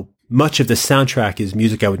how much of the soundtrack is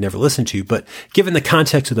music I would never listen to, but given the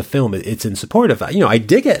context of the film, it's in support of, I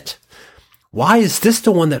dig it. Why is this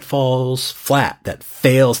the one that falls flat, that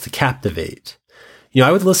fails to captivate?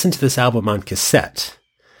 I would listen to this album on cassette,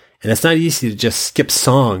 and it's not easy to just skip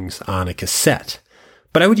songs on a cassette,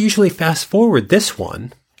 but I would usually fast forward this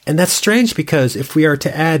one, and that's strange because if we are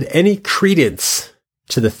to add any credence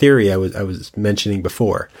to the theory I was mentioning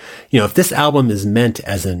before, if this album is meant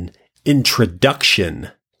as an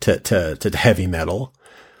introduction to heavy metal,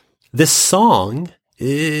 this song,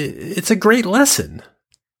 it's a great lesson.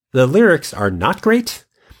 The lyrics are not great,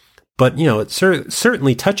 but it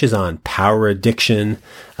certainly touches on power addiction,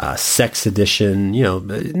 sex addiction,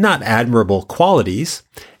 not admirable qualities,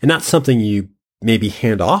 and not something you maybe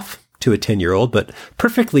hand off to a 10-year-old, but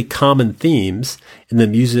perfectly common themes in the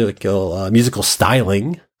musical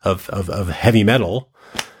styling of heavy metal.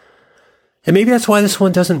 And maybe that's why this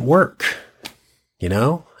one doesn't work.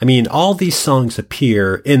 I mean, all these songs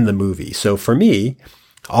appear in the movie. So for me,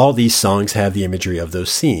 all these songs have the imagery of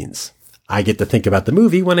those scenes. I get to think about the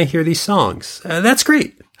movie when I hear these songs. That's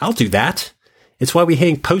great. I'll do that. It's why we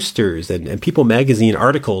hang posters and People magazine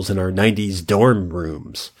articles in our 90s dorm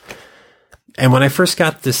rooms. And when I first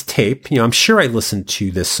got this tape, I'm sure I listened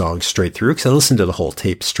to this song straight through, because I listened to the whole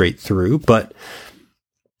tape straight through. But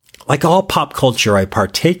like all pop culture I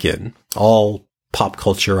partake in, all pop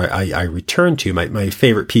culture I return to, my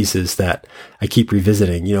favorite pieces that I keep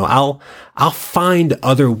revisiting, I'll find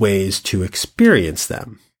other ways to experience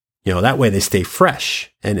them. That way they stay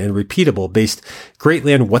fresh and repeatable, based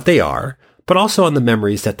greatly on what they are, but also on the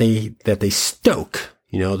memories that they stoke,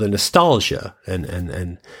 the nostalgia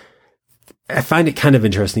and I find it kind of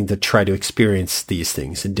interesting to try to experience these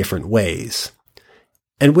things in different ways.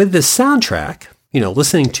 And with this soundtrack,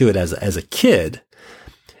 listening to it as a kid,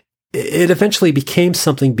 it eventually became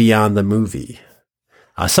something beyond the movie,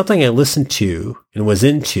 something I listened to and was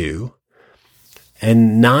into.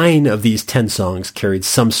 And 9 of these 10 songs carried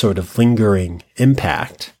some sort of lingering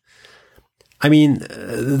impact. I mean,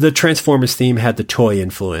 the Transformers theme had the toy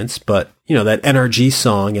influence, but, that NRG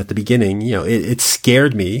song at the beginning, it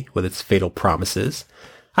scared me with its fatal promises.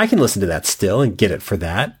 I can listen to that still and get it for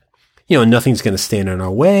that. Nothing's going to stand in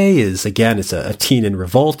our way is, again, it's a teen in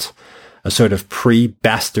revolt, a sort of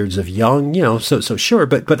pre-Bastards of Young, so sure.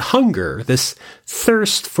 But Hunger, this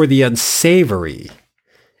thirst for the unsavory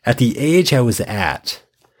at the age I was at,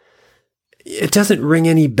 it doesn't ring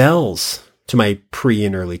any bells to my pre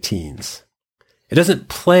and early teens. It doesn't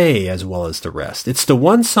play as well as the rest. It's the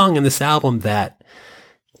one song in this album that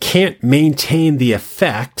can't maintain the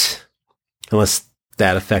effect, unless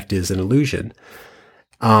that effect is an illusion.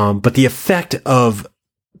 But the effect of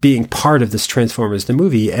being part of this Transformers the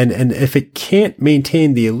movie, and if it can't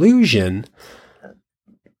maintain the illusion,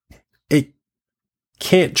 it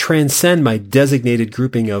can't transcend my designated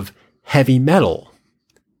grouping of heavy metal.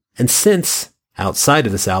 And since outside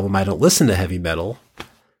of this album I don't listen to heavy metal,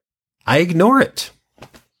 I ignore it.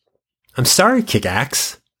 I'm sorry,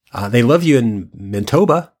 Kick-Axe. They love you in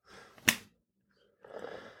Manitoba.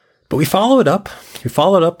 But we follow it up. We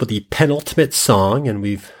follow it up with the penultimate song, and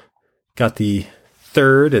we've got the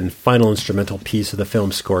third and final instrumental piece of the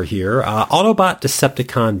film score here, Autobot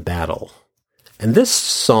Decepticon Battle. And this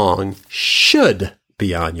song should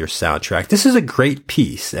be on your soundtrack. This is a great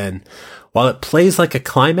piece, and while it plays like a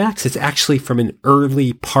climax, it's actually from an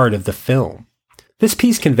early part of the film. This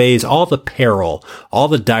piece conveys all the peril, all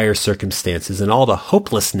the dire circumstances, and all the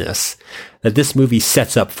hopelessness that this movie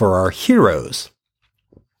sets up for our heroes.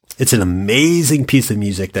 It's an amazing piece of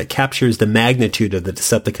music that captures the magnitude of the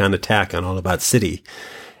Decepticon attack on Autobot City,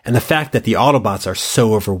 and the fact that the Autobots are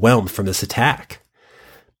so overwhelmed from this attack.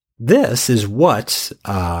 This is what,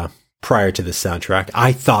 prior to this soundtrack,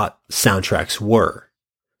 I thought soundtracks were.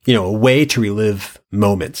 A way to relive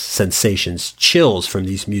moments, sensations, chills from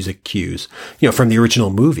these music cues, from the original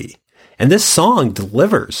movie. And this song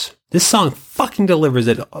delivers. This song fucking delivers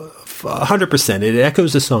it 100%. It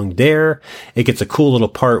echoes the song Dare. It gets a cool little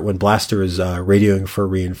part when Blaster is radioing for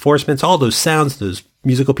reinforcements. All those sounds, those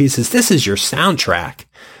musical pieces. This is your soundtrack.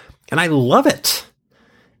 And I love it.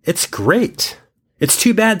 It's great. It's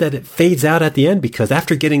too bad that it fades out at the end, because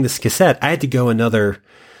after getting this cassette, I had to go another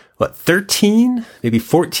 13, maybe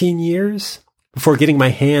 14 years before getting my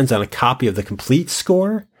hands on a copy of the complete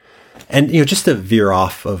score. And, just to veer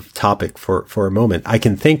off of topic for a moment, I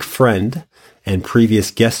can thank friend and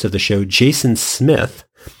previous guest of the show, Jason Smith,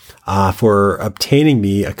 for obtaining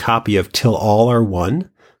me a copy of Till All Are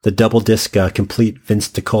One, the double disc complete Vince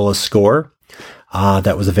DiCola score.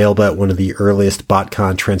 That was available at one of the earliest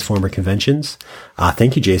BotCon Transformer conventions.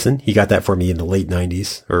 Thank you, Jason. He got that for me in the late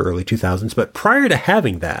 90s or early 2000s. But prior to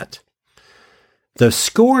having that, the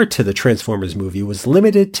score to the Transformers movie was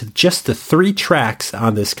limited to just the 3 tracks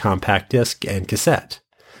on this compact disc and cassette.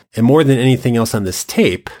 And more than anything else on this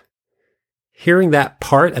tape, hearing that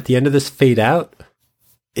part at the end of this fade out,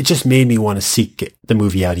 it just made me want to seek the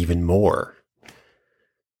movie out even more.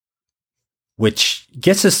 Which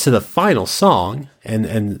gets us to the final song,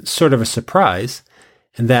 and sort of a surprise,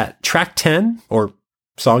 and that track 10, or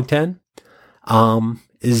song 10,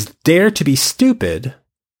 is Dare to Be Stupid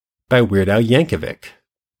by Weird Al Yankovic.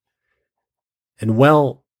 And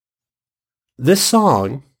well, this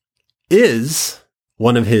song is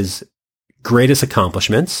one of his greatest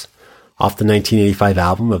accomplishments off the 1985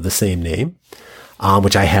 album of the same name,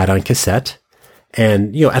 which I had on cassette.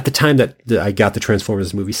 And, at the time that I got the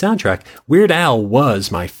Transformers movie soundtrack, Weird Al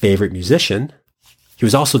was my favorite musician. He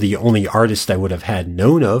was also the only artist I would have had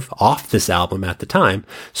known of off this album at the time.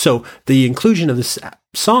 So the inclusion of this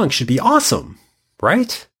song should be awesome,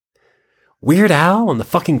 right? Weird Al on the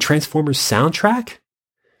fucking Transformers soundtrack?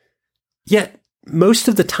 Yet, most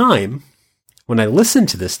of the time, when I listened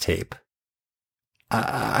to this tape,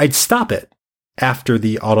 I'd stop it after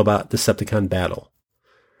the Autobot Decepticon battle.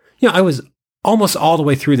 I was almost all the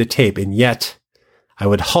way through the tape, and yet I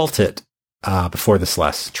would halt it before this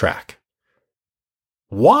last track.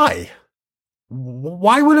 Why?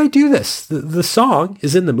 Why would I do this? The song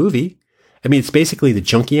is in the movie. I mean, it's basically the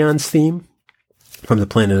Junkions theme from the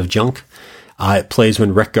Planet of Junk. It plays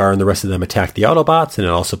when Wreck-Gar and the rest of them attack the Autobots, and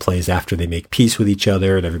it also plays after they make peace with each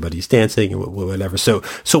other and everybody's dancing and whatever. So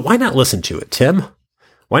why not listen to it, Tim?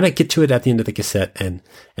 Why not get to it at the end of the cassette and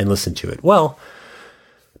listen to it? Well,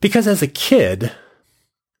 because as a kid,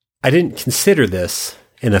 I didn't consider this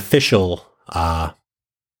an official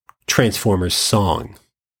Transformers song.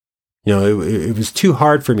 It was too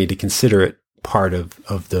hard for me to consider it part of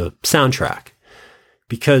the soundtrack.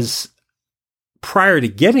 Because prior to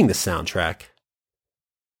getting the soundtrack,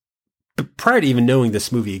 prior to even knowing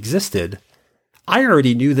this movie existed, I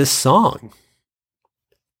already knew this song.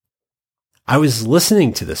 I was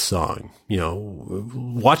listening to this song,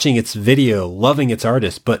 watching its video, loving its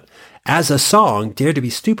artist, but as a song, Dare to Be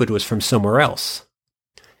Stupid was from somewhere else.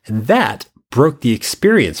 And that broke the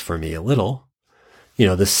experience for me a little.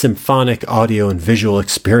 The symphonic audio and visual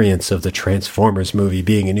experience of the Transformers movie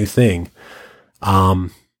being a new thing.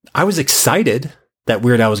 I was excited that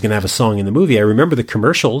Weird Al was going to have a song in the movie. I remember the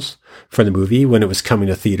commercials for the movie when it was coming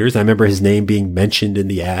to theaters. I remember his name being mentioned in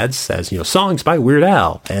the ads as, songs by Weird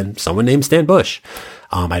Al and someone named Stan Bush.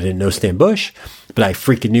 I didn't know Stan Bush, but I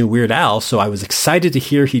freaking knew Weird Al. So I was excited to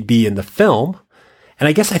hear he'd be in the film. And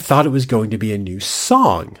I guess I thought it was going to be a new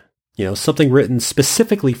song, something written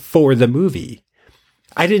specifically for the movie.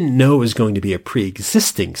 I didn't know it was going to be a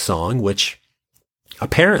pre-existing song, which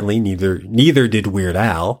apparently neither did Weird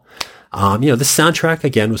Al. The soundtrack,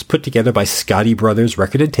 again, was put together by Scotti Brothers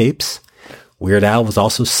Record and Tapes. Weird Al was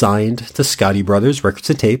also signed to Scotti Brothers Records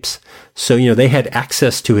and Tapes. So, they had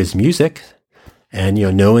access to his music. And,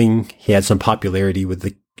 knowing he had some popularity with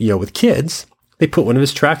with kids, they put one of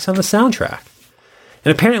his tracks on the soundtrack.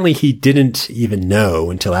 And apparently he didn't even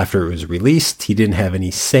know until after it was released. He didn't have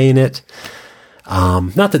any say in it.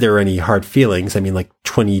 Not that there were any hard feelings. I mean, like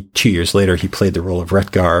 22 years later, he played the role of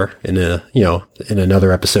Retgar in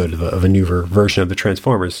another episode of a newer version of the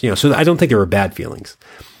Transformers, so I don't think there were bad feelings.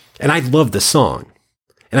 And I love the song,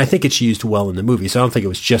 and I think it's used well in the movie. So I don't think it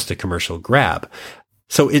was just a commercial grab.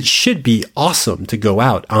 So it should be awesome to go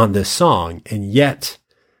out on this song. And yet,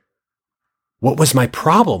 what was my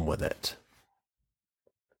problem with it?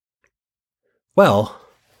 Well,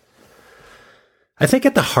 I think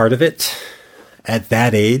at the heart of it, at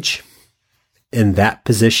that age, in that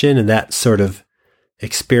position, in that sort of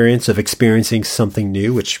experience of experiencing something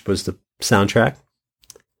new, which was the soundtrack.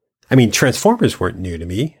 I mean, Transformers weren't new to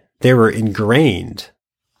me. They were ingrained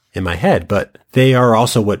in my head, but they are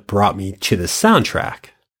also what brought me to the soundtrack.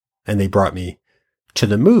 And they brought me to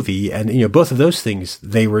the movie. And, both of those things,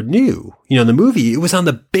 they were new. The movie, it was on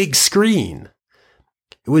the big screen.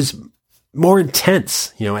 It was more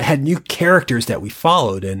intense. It had new characters that we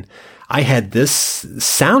followed. And I had this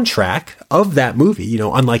soundtrack of that movie,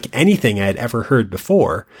 unlike anything I had ever heard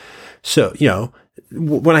before. So,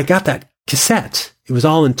 when I got that cassette, it was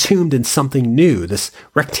all entombed in something new, this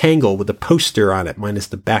rectangle with a poster on it minus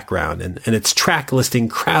the background and its track listing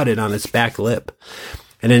crowded on its back lip.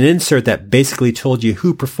 And an insert that basically told you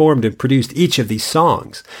who performed and produced each of these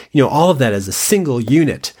songs. All of that as a single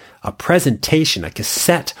unit, a presentation, a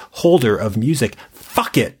cassette holder of music.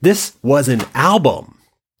 Fuck it. This was an album.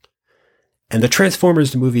 And the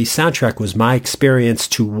Transformers movie soundtrack was my experience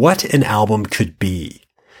to what an album could be.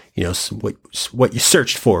 What you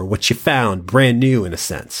searched for, what you found, brand new in a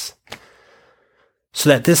sense. So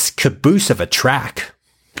that this caboose of a track,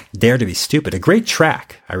 Dare to Be Stupid, a great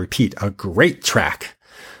track, I repeat, a great track,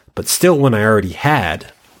 but still one I already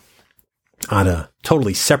had on a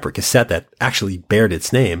totally separate cassette that actually bared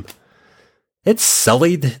its name, it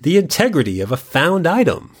sullied the integrity of a found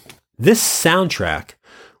item. This soundtrack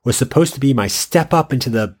was supposed to be my step up into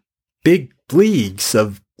the big leagues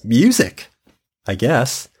of music, I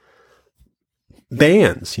guess.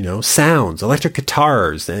 Bands, sounds, electric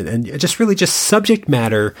guitars, and just subject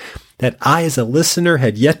matter that I as a listener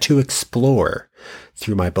had yet to explore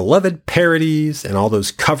through my beloved parodies and all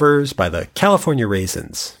those covers by the California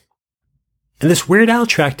Raisins. And this Weird Al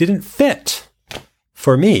track didn't fit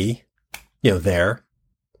for me, there.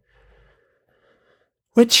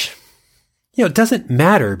 Which, doesn't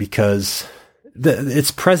matter because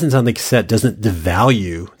its presence on the cassette doesn't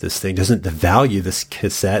devalue this thing, doesn't devalue this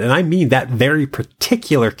cassette. And I mean that very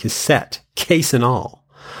particular cassette, case and all.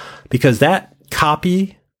 Because that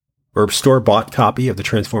copy or store-bought copy of the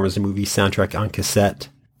Transformers the movie soundtrack on cassette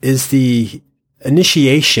is the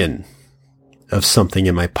initiation of something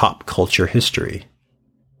in my pop culture history.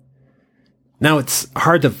 Now, it's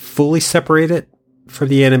hard to fully separate it from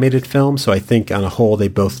the animated film, so I think on a whole they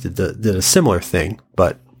both did a similar thing.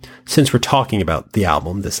 But since we're talking about the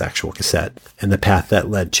album, this actual cassette, and the path that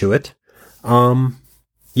led to it,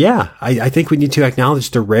 I think we need to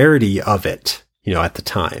acknowledge the rarity of it, at the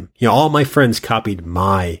time. All my friends copied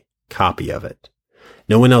my copy of it.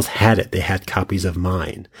 No one else had it. They had copies of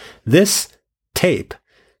mine. This tape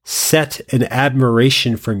set an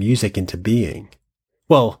admiration for music into being.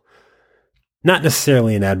 Well, not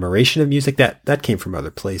necessarily an admiration of music. That came from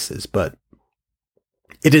other places, but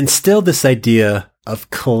it instilled this idea of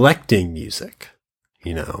collecting music,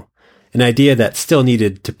 an idea that still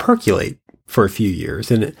needed to percolate for a few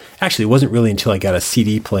years. And it actually wasn't really until I got a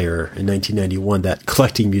CD player in 1991 that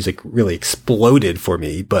collecting music really exploded for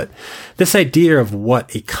me. But this idea of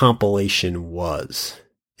what a compilation was,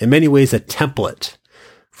 in many ways a template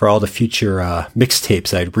for all the future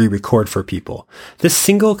mixtapes I'd re-record for people. This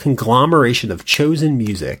single conglomeration of chosen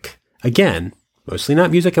music, again, mostly not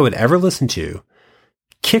music I would ever listen to,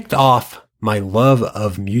 kicked off my love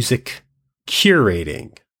of music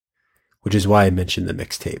curating, which is why I mentioned the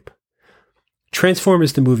mixtape.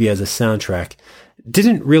 Transformers the movie as a soundtrack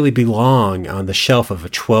didn't really belong on the shelf of a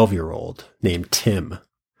 12-year-old named Tim,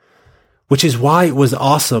 which is why it was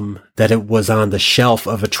awesome that it was on the shelf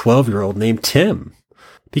of a 12-year-old named Tim.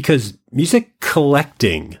 Because music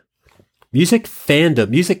collecting, music fandom,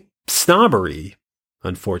 music snobbery,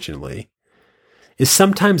 unfortunately, is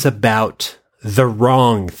sometimes about the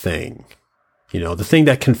wrong thing. You know, the thing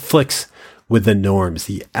that conflicts with the norms,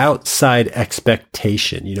 the outside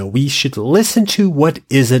expectation. You know, we should listen to what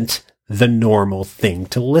isn't the normal thing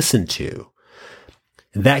to listen to.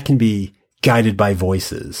 That can be Guided by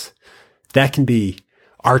Voices. That can be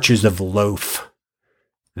Archers of Loaf.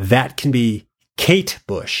 That can be Kate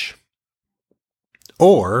Bush.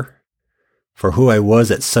 Or, for who I was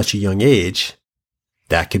at such a young age,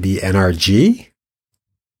 that could be NRG.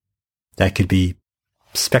 That could be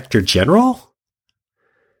Spectre General.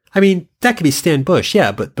 I mean, that could be Stan Bush,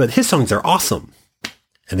 yeah, but his songs are awesome.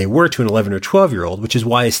 And they were to an 11 or 12-year-old, which is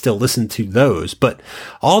why I still listen to those. But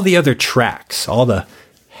all the other tracks, all the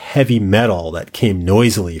heavy metal that came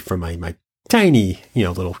noisily from my tiny,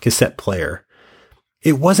 little cassette player,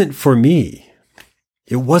 it wasn't for me.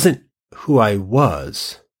 It wasn't who I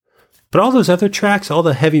was. But all those other tracks, all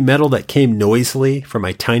the heavy metal that came noisily from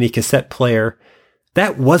my tiny cassette player,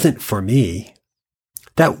 that wasn't for me.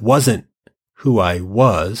 That wasn't who I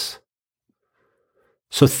was.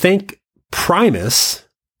 So thank Primus,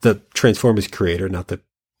 the Transformers creator, not the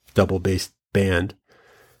double-bass band,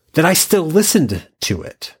 that I still listened to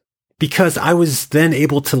it, because I was then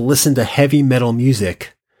able to listen to heavy metal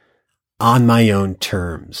music on my own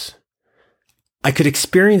terms. I could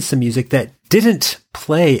experience the music that didn't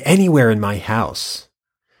play anywhere in my house.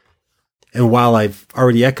 And while I've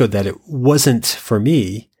already echoed that it wasn't for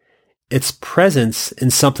me, its presence in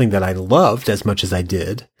something that I loved as much as I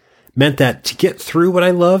did meant that to get through what I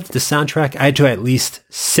loved, the soundtrack, I had to at least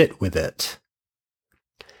sit with it.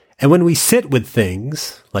 And when we sit with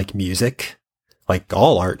things like music, like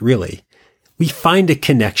all art really, we find a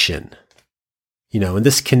connection. And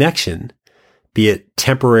this connection, be it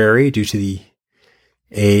temporary due to the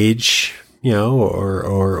age,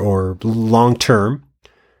 or long term,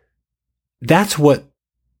 that's what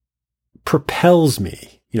propels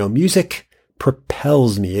me. Music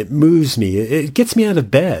propels me. It moves me. It gets me out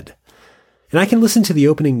of bed. And I can listen to the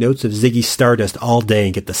opening notes of Ziggy Stardust all day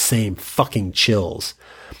and get the same fucking chills.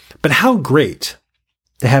 But how great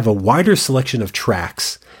to have a wider selection of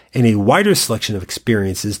tracks and a wider selection of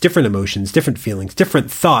experiences, different emotions, different feelings,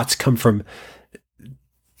 different thoughts come from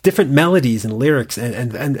different melodies and lyrics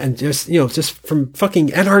and just from fucking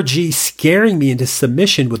NRG scaring me into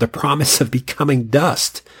submission with the promise of becoming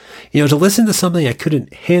dust. To listen to something I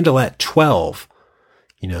couldn't handle at 12,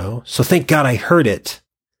 so thank God I heard it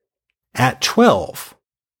at 12.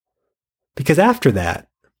 Because after that,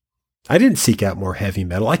 I didn't seek out more heavy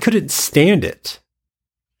metal. I couldn't stand it.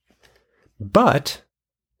 But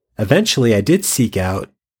eventually I did seek out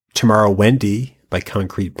Tomorrow Wendy by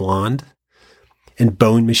Concrete Blonde and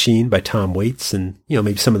Bone Machine by Tom Waits and,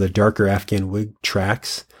 maybe some of the darker Afghan Whig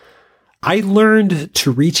tracks. I learned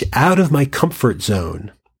to reach out of my comfort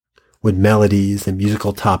zone with melodies and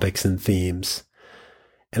musical topics and themes.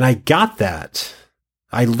 And I got that.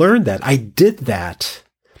 I learned that. I did that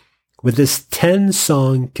with this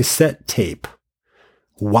 10-song cassette tape,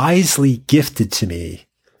 wisely gifted to me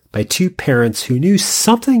by two parents who knew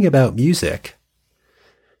something about music.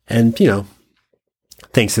 And,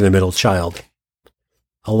 thanks to the middle child,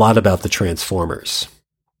 a lot about the Transformers.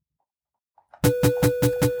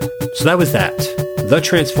 So that was that. The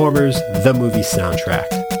Transformers, the movie soundtrack.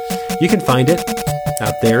 You can find it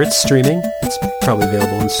out there. It's streaming. It's probably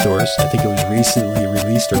available in stores. I think it was recently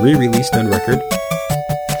released or re-released on record.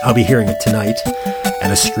 I'll be hearing it tonight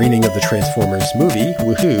at a screening of the Transformers movie.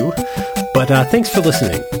 Woohoo! But thanks for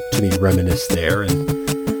listening to me reminisce there. And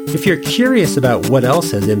if you're curious about what else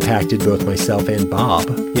has impacted both myself and Bob,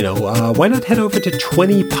 why not head over to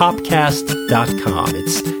 20popcast.com.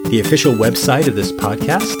 It's the official website of this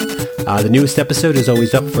podcast. The newest episode is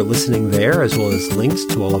always up for listening there, as well as links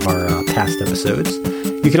to all of our past episodes.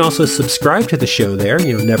 You can also subscribe to the show there,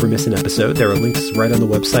 never miss an episode. There are links right on the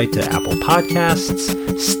website to Apple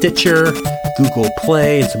Podcasts, Stitcher, Google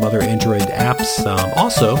Play, and some other Android apps.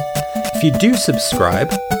 Also, if you do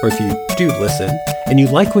subscribe, or if you do listen, and you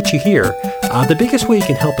like what you hear, the biggest way you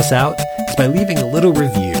can help us out is by leaving a little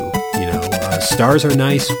review. Stars are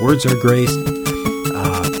nice, words are great.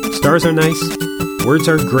 Stars are nice. Words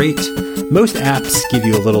are great. Most apps give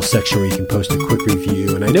you a little section where you can post a quick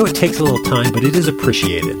review, and I know it takes a little time, but it is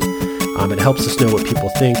appreciated. It helps us know what people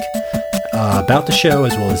think about the show,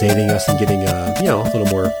 as well as aiding us in getting a little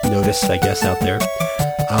more notice, I guess, out there.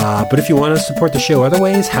 But if you want to support the show other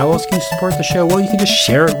ways, how else can you support the show? Well, you can just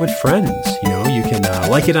share it with friends. You can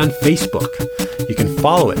like it on Facebook. You can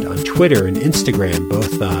follow it on Twitter and Instagram,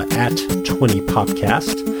 both at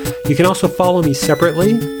 20popcast. You can also follow me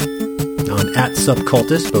separately on at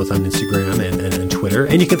Subcultist, both on Instagram and Twitter.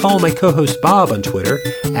 And you can follow my co-host Bob on Twitter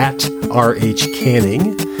at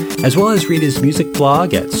RHCanning, as well as read his music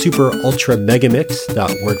blog at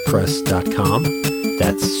superultramegamix.wordpress.com.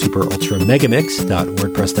 That's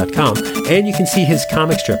superultramegamix.wordpress.com. And you can see his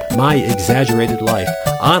comic strip, My Exaggerated Life,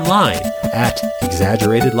 online at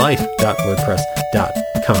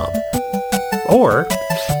exaggeratedlife.wordpress.com. Or,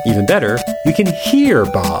 even better, you can hear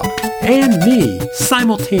Bob and me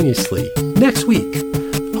simultaneously next week,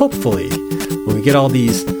 hopefully, when we get all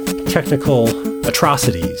these technical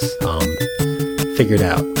atrocities figured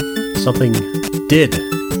out. Something did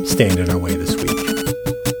stand in our way this week.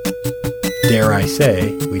 Dare I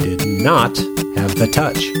say, we did not have the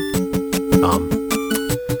touch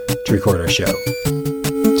to record our show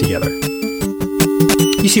together.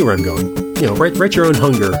 You see where I'm going. Write your own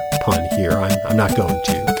hunger pun here. I'm not going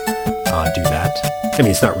to do that. I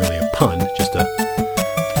mean, it's not really a pun, just a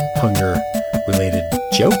hunger-related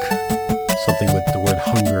joke. Something with the word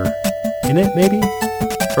hunger in it, maybe,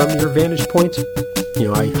 from your vantage point.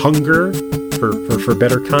 I hunger for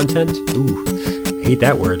better content. Ooh, I hate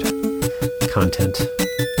that word. Content.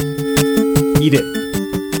 Eat it.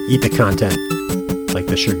 Eat the content, like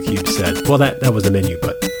the Sugar Cube said. Well, that was the menu,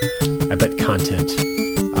 but I bet content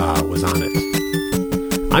was on it.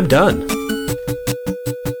 I'm done.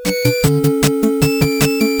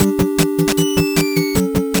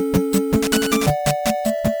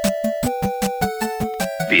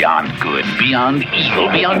 Beyond good, beyond evil,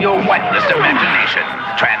 beyond your wildest imagination.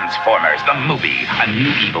 Transformers, the movie. A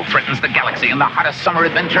new evil threatens the galaxy in the hottest summer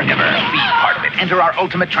adventure ever. Be part of it. Enter our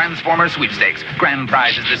Ultimate Transformers sweepstakes. Grand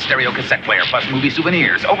prize is the stereo cassette player plus movie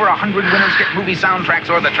souvenirs. Over 100 winners get movie soundtracks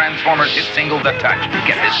or the Transformers hit single, The Touch.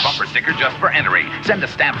 Get this bumper sticker just for entering. Send a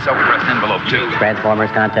stamped self-addressed envelope to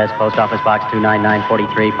Transformers Contest, Post Office Box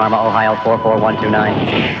 29943, Parma, Ohio 44129.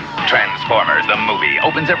 Transformers, the movie.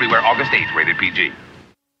 Opens everywhere August 8th, rated PG.